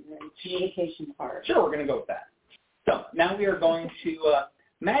retrograde, communication part. Sure, we're going to go with that. So now we are going to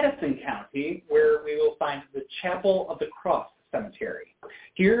Madison County, where we will find the Chapel of the Cross Cemetery.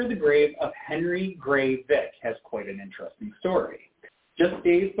 Here, the grave of Henry Gray Vick has quite an interesting story. Just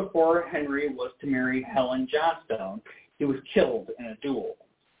days before Henry was to marry Helen Johnstone, he was killed in a duel.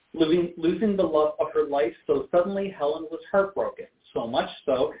 Losing the love of her life so suddenly, Helen was heartbroken, so much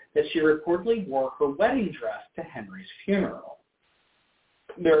so that she reportedly wore her wedding dress to Henry's funeral.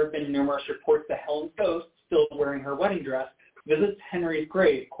 There have been numerous reports that Helen's ghost, still wearing her wedding dress, visits Henry's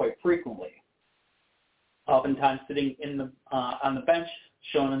grave quite frequently, oftentimes sitting on the bench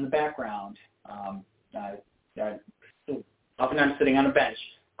shown in the background, oftentimes sitting on a bench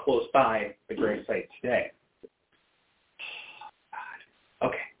close by the grave site today.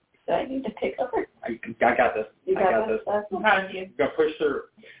 Okay. Do I need to pick up her? I got this. I got this. I'm proud of you. Go push through.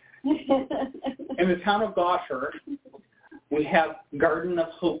 In the town of Gosher, we have Garden of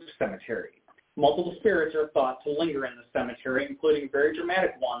Hope Cemetery. Multiple spirits are thought to linger in the cemetery, including a very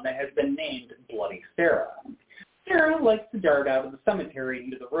dramatic one that has been named Bloody Sarah. Sarah likes to dart out of the cemetery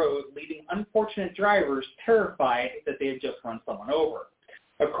into the road, leaving unfortunate drivers terrified that they had just run someone over.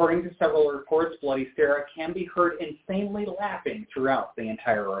 According to several reports, Bloody Sarah can be heard insanely laughing throughout the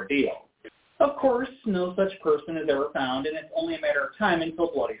entire ordeal. Of course, no such person is ever found, and it's only a matter of time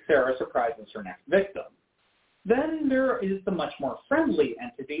until Bloody Sarah surprises her next victim. Then there is the much more friendly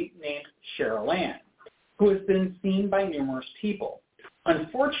entity named Cheryl Ann, who has been seen by numerous people.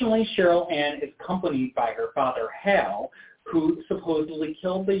 Unfortunately, Cheryl Ann is accompanied by her father, Hal, who supposedly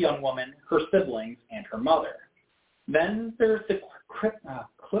killed the young woman, her siblings, and her mother. Then there's the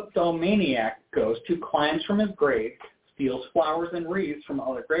kleptomaniac ghost who climbs from his grave, steals flowers and wreaths from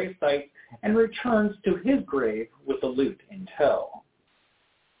other grave sites, and returns to his grave with the loot in tow.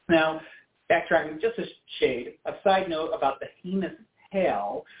 Now, backtracking just a shade, a side note about the heinous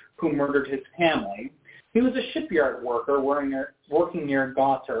Hal who murdered his family. He was a shipyard worker working near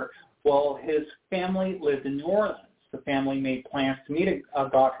Gosher while his family lived in New Orleans. The family made plans to meet at a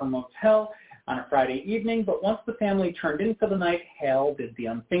Gosher motel on a Friday evening, but once the family turned in for the night, Hal did the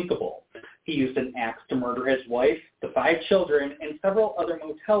unthinkable. He used an axe to murder his wife, the 5 children, and several other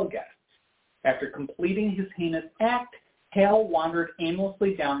motel guests. After completing his heinous act, Hal wandered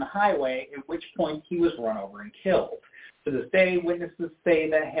aimlessly down the highway, at which point he was run over and killed. To this day, witnesses say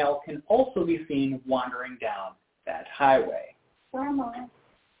that Hal can also be seen wandering down that highway. Karma.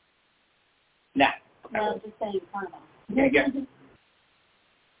 Now. No, just saying karma. Yeah.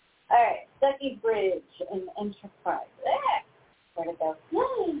 All right, Stucky Bridge and Enterprise. Where'd it go?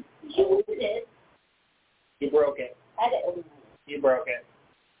 No, you did it. You broke it. I didn't. You broke it.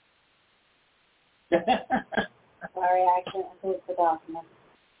 Sorry, I closed the document.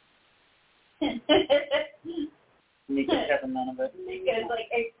 You can have none of it. Because,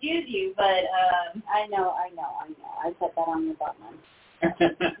 excuse you, but, I know. I put that on your button.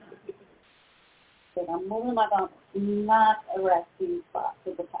 So I'm moving my bum. Not a resting spot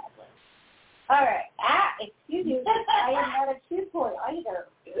for the tablet. All right. Excuse you. I am not a chew toy either.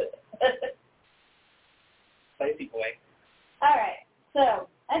 Spicy boy. All right. So,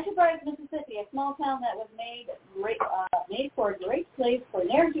 Enterprise, Mississippi, a small town that was made for a great place for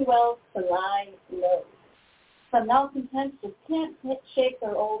ne'er-do-wells to lie low. Some malcontents just can't shake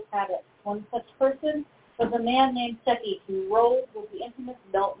their old habits. One such person was a man named Stucky who rolled with the infamous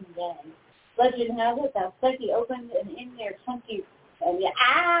Dalton gang. Legend has it that Stucky opened an in their chunky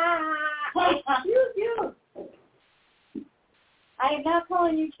you. I am not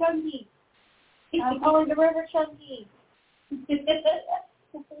calling you Chunky. I'm calling the river Chunky.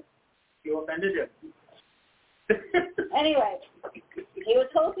 You offended him. Anyway, he was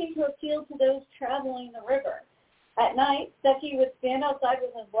hoping to appeal to those traveling the river. At night, Stucky would stand outside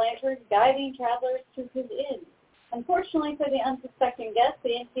with his lantern, guiding travelers to his inn. Unfortunately for the unsuspecting guests,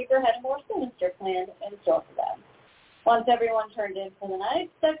 the innkeeper had a more sinister plan in store for them. Once everyone turned in for the night,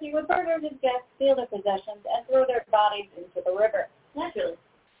 Stucky would murder his guests, steal their possessions, and throw their bodies into the river. naturally.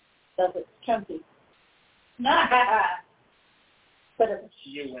 Does it chunky? But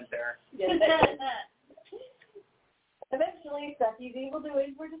You went there. eventually, Stucky's evil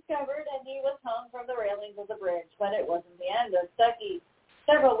doings were discovered, and he was hung from the railings of the bridge. But it wasn't the end of Stucky.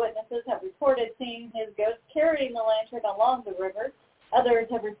 Several witnesses have reported seeing his ghost carrying the lantern along the river. Others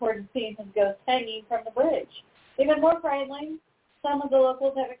have reported seeing his ghost hanging from the bridge. Even more frightening, some of the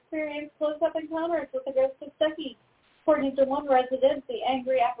locals have experienced close-up encounters with the ghost of Stucky. According to one resident, the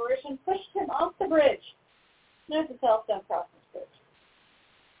angry apparition pushed him off the bridge. There's a Southdown Crossing Bridge.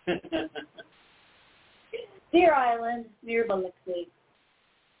 Deer Island, near Billingsley.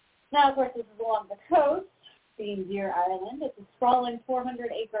 Now, of course, this is along the coast. being Deer Island. It's a sprawling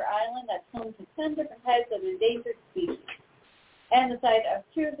 400-acre island that's home to 10 different types of endangered species and the site of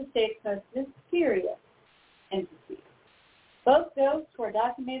two of the state's most mysterious entities. Both ghosts were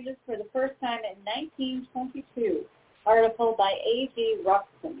documented for the first time in 1922, article by A.G.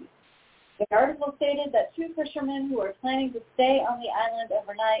 Roxton. The article stated that two fishermen who were planning to stay on the island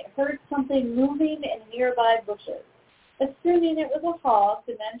overnight heard something moving in nearby bushes. Assuming it was a hawk,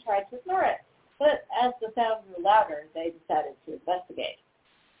 the men tried to ignore it, but as the sound grew louder, they decided to investigate.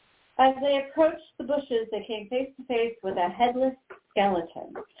 As they approached the bushes, they came face to face with a headless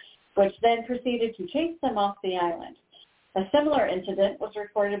skeleton, which then proceeded to chase them off the island. A similar incident was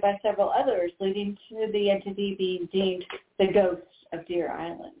reported by several others, leading to the entity being deemed the ghost of Deer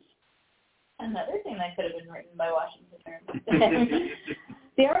Island. Another thing that could have been written by Washington.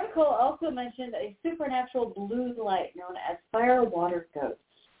 The article also mentioned a supernatural blue light known as fire water ghosts.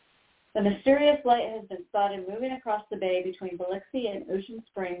 The mysterious light has been spotted moving across the bay between Biloxi and Ocean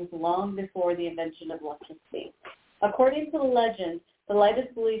Springs long before the invention of electricity. According to the legend, the light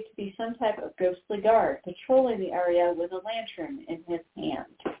is believed to be some type of ghostly guard patrolling the area with a lantern in his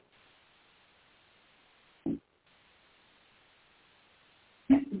hand.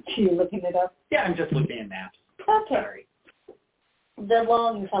 Are you looking it up? Yeah, I'm just looking at maps. Okay. Sorry. The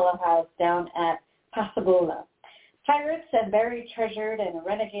Longfellow House down at Pasabola. Pirates and buried treasure and a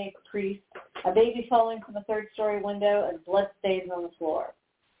renegade priest, a baby falling from a third-story window, and blood stains on the floor.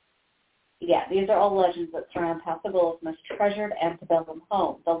 Yeah, these are all legends that surround Pasabola's most treasured antebellum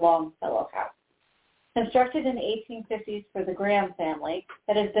home, the Longfellow House. Constructed in the 1850s for the Graham family,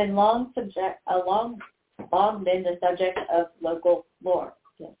 it has been long been the subject of local lore.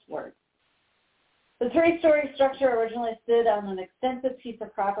 Yes, word. The three-story structure originally stood on an extensive piece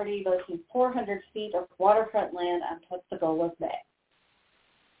of property boasting 400 feet of waterfront land on Pasabola's Bay.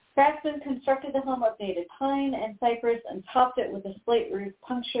 Craftsmen constructed the home of native pine and cypress and topped it with a slate roof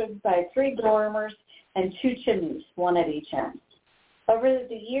punctured by 3 dormers and 2 chimneys, one at each end. Over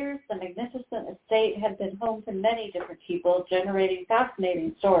the years, the magnificent estate had been home to many different people, generating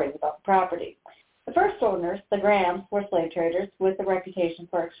fascinating stories about the property. The first owners, the Grahams, were slave traders with a reputation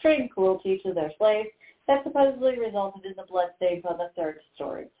for extreme cruelty to their slaves that supposedly resulted in the bloodstains on the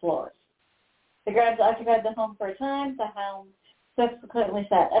third-story floors. The Grahams occupied the home for a time. The home subsequently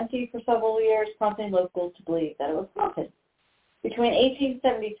sat empty for several years, prompting locals to believe that it was haunted. Between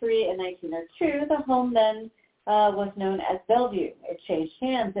 1873 and 1902, the home then was known as Bellevue. It changed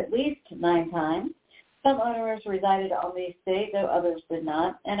hands at least 9 times. Some owners resided on the estate, though others did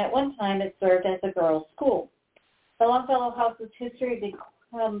not, and at one time it served as a girls' school. The Longfellow House's history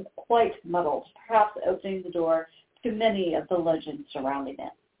became quite muddled, perhaps opening the door to many of the legends surrounding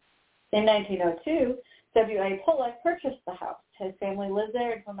it. In 1902, W.A. Pollock purchased the house. His family lived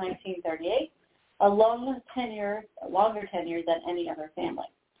there until 1938, a longer tenure than any other family.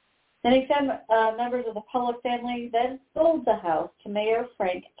 Many members of the Pollock family then sold the house to Mayor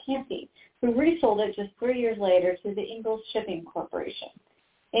Frank Canty, who resold it just 3 years later to the Ingalls Shipping Corporation.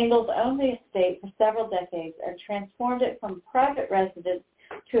 Ingalls owned the estate for several decades and transformed it from private residence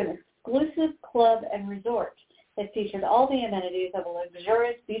to an exclusive club and resort. It featured all the amenities of a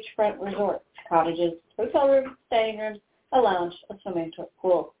luxurious beachfront resort: cottages, hotel rooms, dining rooms, a lounge, a swimming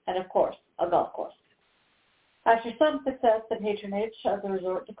pool, and, of course, a golf course. After some success, the patronage of the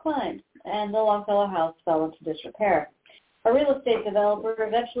resort declined, and the Longfellow House fell into disrepair. A real estate developer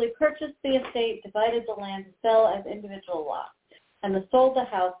eventually purchased the estate, divided the land to sell as individual lots, and sold the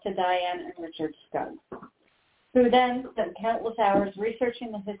house to Diane and Richard Scuggs, who then spent countless hours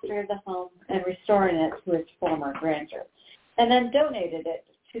researching the history of the home and restoring it to its former grandeur, and then donated it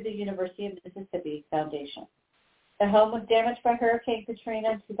to the University of Mississippi Foundation. The home was damaged by Hurricane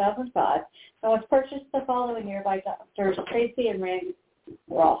Katrina in 2005 and was purchased the following year by Doctors Tracy and Randy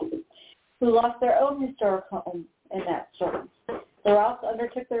Ross, who lost their own historic home in that storm. The Ross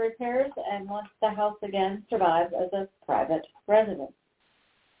undertook the repairs, and once the house again survived as a private residence.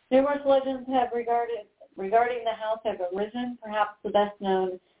 Numerous legends regarding the house have arisen. Perhaps the best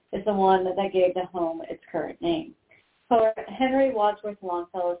known is the one that gave the home its current name. Poet Henry Wadsworth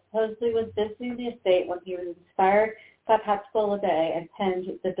Longfellow supposedly was visiting the estate when he was inspired by Pascagoula Bay and penned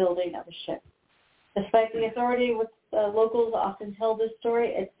the building of a ship. Despite the authority which locals often tell this story,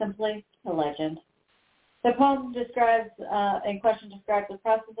 it's simply a legend. The poem describes the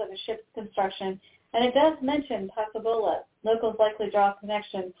process of a ship's construction, and it does mention Pascagoula. Locals likely draw a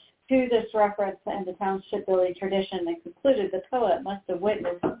connection to this reference and the town's shipbuilding tradition and concluded the poet must have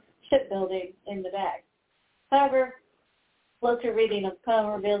witnessed shipbuilding in the bay. However, closer reading of the poem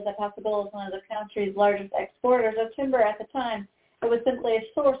reveals that Pascagoula was one of the country's largest exporters of timber at the time. It was simply a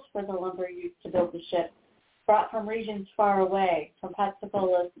source for the lumber used to build the ship. brought from regions far away, from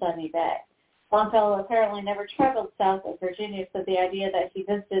Pensacola's sunny bay. Longfellow apparently never traveled south of Virginia, so the idea that he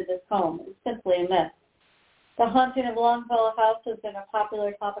visited this home is simply a myth. The haunting of Longfellow House has been a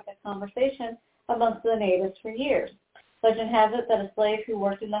popular topic of conversation amongst the natives for years. Legend has it that a slave who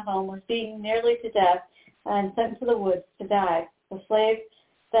worked in the home was beaten nearly to death and sent to the woods to die. The slave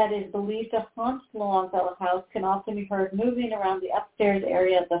that is believed to haunt the Longfellow House can often be heard moving around the upstairs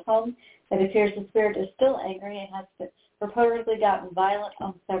area of the home. It appears the spirit is still angry and has reportedly gotten violent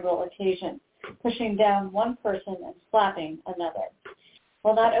on several occasions, pushing down one person and slapping another.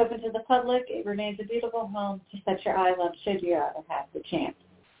 While not open to the public, it remains a beautiful home to set your eyes on should you ever have the chance.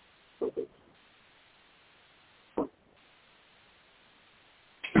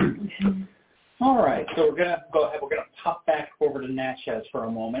 All right, so we're gonna go ahead. We're gonna pop back over to Natchez for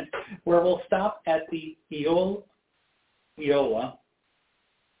a moment, where we'll stop at the Eola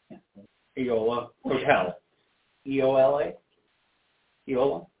Hotel.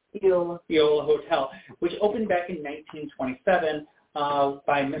 Eola Hotel, which opened back in 1927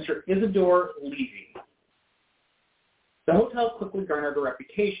 by Mr. Isidore Levy. The hotel quickly garnered a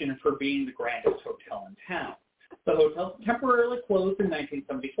reputation for being the grandest hotel in town. The hotel temporarily closed in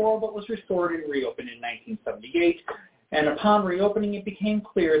 1974, but was restored and reopened in 1978. And upon reopening, it became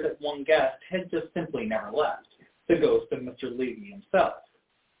clear that one guest had just simply never left, the ghost of Mr. Levy himself.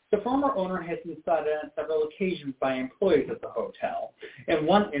 The former owner has been spotted on several occasions by employees at the hotel. In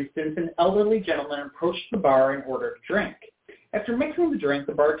one instance, an elderly gentleman approached the bar and ordered a drink. After mixing the drink,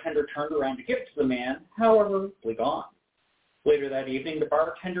 the bartender turned around to give it to the man, however, was gone. Later that evening, the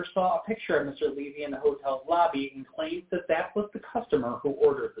bartender saw a picture of Mr. Levy in the hotel's lobby and claimed that that was the customer who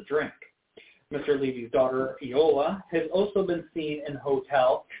ordered the drink. Mr. Levy's daughter, Eola, has also been seen in the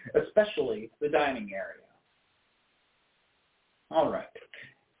hotel, especially the dining area. All right.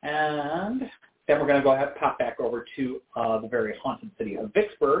 And then we're going to go ahead and pop back over to the very haunted city of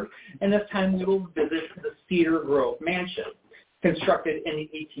Vicksburg, and this time we will visit the Cedar Grove Mansion. Constructed in the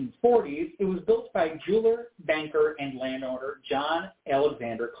 1840s, it was built by jeweler, banker, and landowner John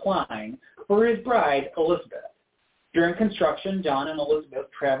Alexander Klein for his bride, Elizabeth. During construction, John and Elizabeth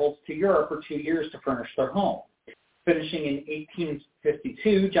traveled to Europe for 2 years to furnish their home. Finishing in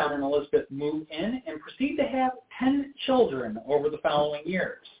 1852, John and Elizabeth moved in and proceeded to have 10 children over the following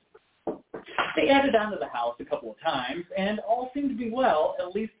years. They added on to the house a couple of times, and all seemed to be well,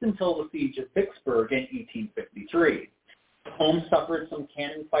 at least until the siege of Vicksburg in 1853. The home suffered some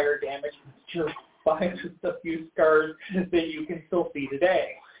cannon fire damage, which survives with a few scars that you can still see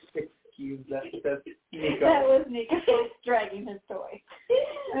today. Excuse that, that's Nico. That was Nico dragging his toy.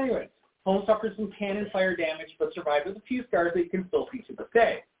 Anyway, home suffered some cannon fire damage, but survived with a few scars that you can still see to this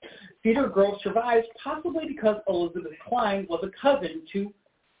day. Cedar Grove survives possibly because Elizabeth Klein was a cousin to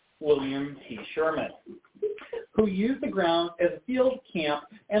William T. Sherman, who used the grounds as a field camp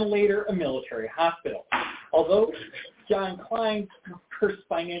and later a military hospital. Although John Klein first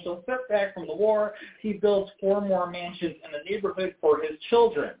financial setback from the war, he built 4 more mansions in the neighborhood for his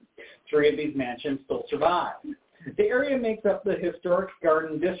children. 3 of these mansions still survive. The area makes up the historic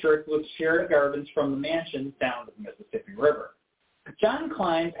Garden District with shared gardens from the mansions down to the Mississippi River. John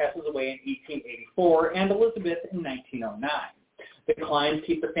Klein passes away in 1884 and Elizabeth in 1909. The Kleins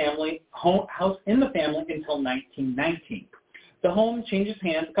keep the family house in the family until 1919. The home changes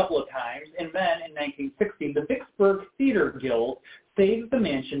hands a couple of times, and then in 1960, the Vicksburg Theater Guild saves the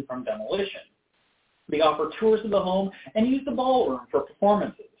mansion from demolition. They offer tours of the home and use the ballroom for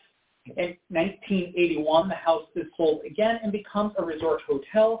performances. In 1981, the house is sold again and becomes a resort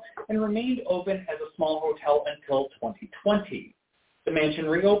hotel and remained open as a small hotel until 2020. The mansion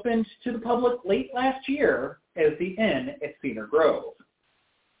reopened to the public late last year as the Inn at Cedar Grove.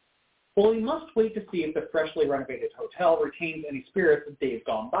 Well, we must wait to see if the freshly renovated hotel retains any spirits of days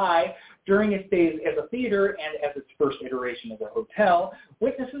gone by. During its days as a theater and as its first iteration as a hotel,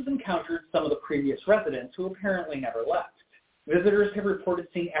 witnesses encountered some of the previous residents who apparently never left. Visitors have reported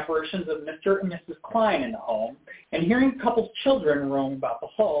seeing apparitions of Mr. and Mrs. Klein in the home and hearing the couple's children roam about the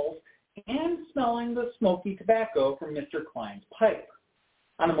halls and smelling the smoky tobacco from Mr. Klein's pipe.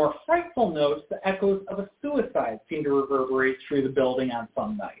 On a more frightful note, the echoes of a suicide seem to reverberate through the building on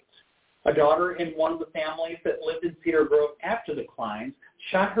some nights. A daughter in one of the families that lived in Cedar Grove after the Kleins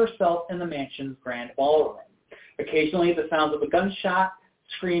shot herself in the mansion's grand ballroom. Occasionally, the sounds of a gunshot,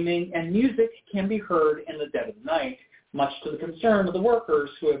 screaming, and music can be heard in the dead of night, much to the concern of the workers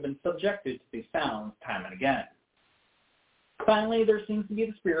who have been subjected to these sounds time and again. Finally, there seems to be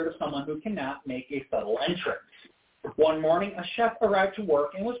the spirit of someone who cannot make a subtle entrance. One morning, a chef arrived to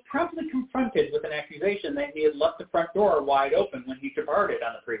work and was promptly confronted with an accusation that he had left the front door wide open when he departed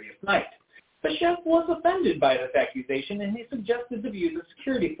on the previous night. The chef was offended by this accusation, and he suggested to view the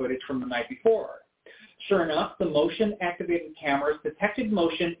security footage from the night before. Sure enough, the motion-activated cameras detected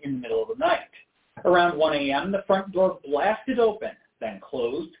motion in the middle of the night. Around 1 a.m., the front door blasted open, then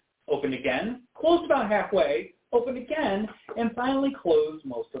closed, opened again, closed about halfway, opened again, and finally closed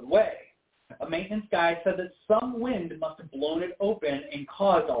most of the way. A maintenance guy said that some wind must have blown it open and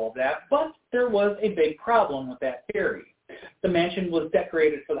caused all of that, but there was a big problem with that theory. The mansion was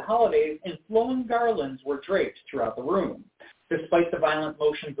decorated for the holidays, and flowing garlands were draped throughout the room. Despite the violent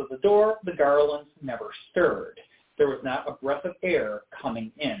motions of the door, the garlands never stirred. There was not a breath of air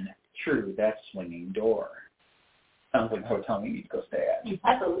coming in through that swinging door. Sounds like a hotel we need to go stay at.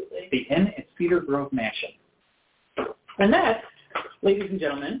 Absolutely. The Inn at Cedar Grove Mansion. And that, ladies and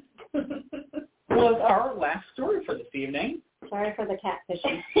gentlemen, was our last story for this evening. Sorry for the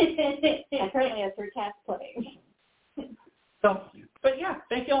catfishing. I currently have 3 cats playing. So, but yeah,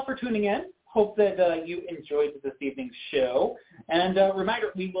 thank you all for tuning in. Hope that you enjoyed this evening's show. And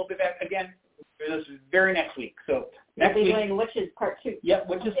reminder, we will be back again this very next week. So next week, we're doing Witches Part 2. Yep,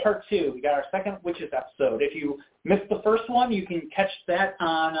 Witches Part 2. We got our second Witches episode. If you missed the first one, you can catch that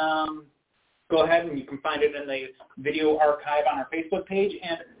on, go ahead and you can find it in the video archive on our Facebook page.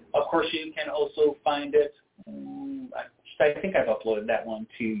 And, of course, you can also find it, I think I've uploaded that one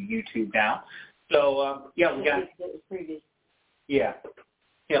to YouTube now. So, yeah, we got it. It was previous. Yeah.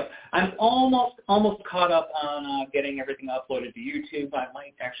 Yep. I'm almost caught up on getting everything uploaded to YouTube. I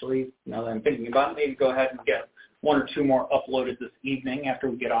might actually, now that I'm thinking about it, maybe go ahead and get 1 or 2 more uploaded this evening after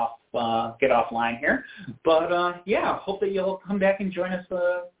we get offline here. But yeah, hope that you'll come back and join us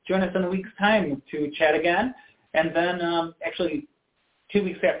in a week's time to chat again. And then actually 2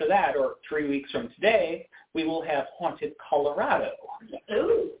 weeks after that, or 3 weeks from today, we will have Haunted Colorado.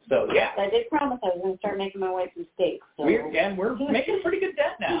 Ooh. So yeah, I did promise I was going to start making my way through states. So. We're making a pretty good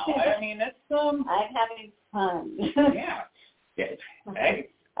dent now. I mean, it's I'm having fun. Yeah. Hey.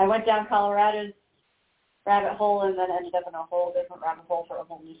 I went down Colorado's rabbit hole and then ended up in a whole different rabbit hole for a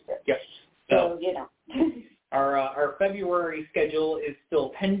whole new script. Yes. So you know. Our February schedule is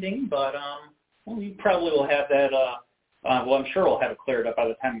still pending, but we probably will have that. Well, I'm sure we'll have it cleared up by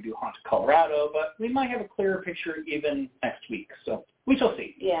the time we do Haunted Colorado, but we might have a clearer picture even next week. So we shall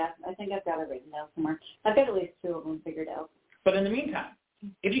see. Yeah, I think I've got it written down somewhere. I've got at least 2 of them figured out. But in the meantime,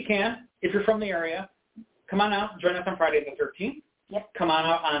 if you can, if you're from the area, come on out, join us on Friday the 13th. Yep. Come on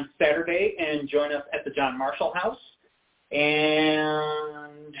out on Saturday and join us at the John Marshall House.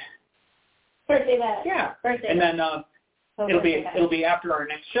 And Birthday bash. Yeah. Birthday and then bash. it'll be after our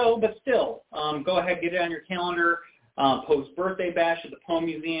next show, but still, go ahead, get it on your calendar. Post Birthday Bash at the Poem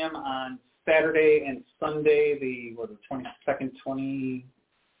Museum on Saturday and Sunday, the 22nd,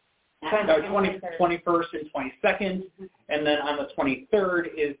 21st and 22nd. And then on the 23rd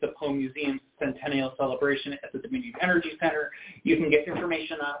is the Poem Museum Centennial Celebration at the Dominion Energy Center. You can get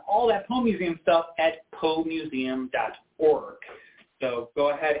information on all that Poem Museum stuff at poemuseum.org. So go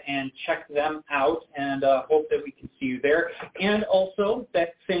ahead and check them out, and hope that we can see you there. And also,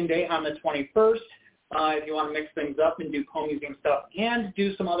 that same day on the 21st, if you want to mix things up and do Poem Museum stuff and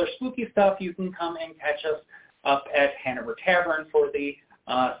do some other spooky stuff, you can come and catch us up at Hanover Tavern for the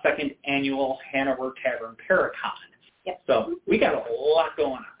 2nd annual Hanover Tavern Paracon. Yep. So we got a lot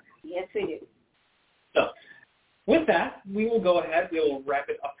going on. Yes, we do. So with that, we will go ahead. We will wrap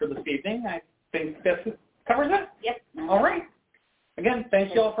it up for this evening. I think that covers it. Yep. All right. Again,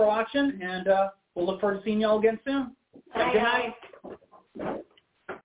 thanks you all for watching, and we'll look forward to seeing you all again soon. Have a good night.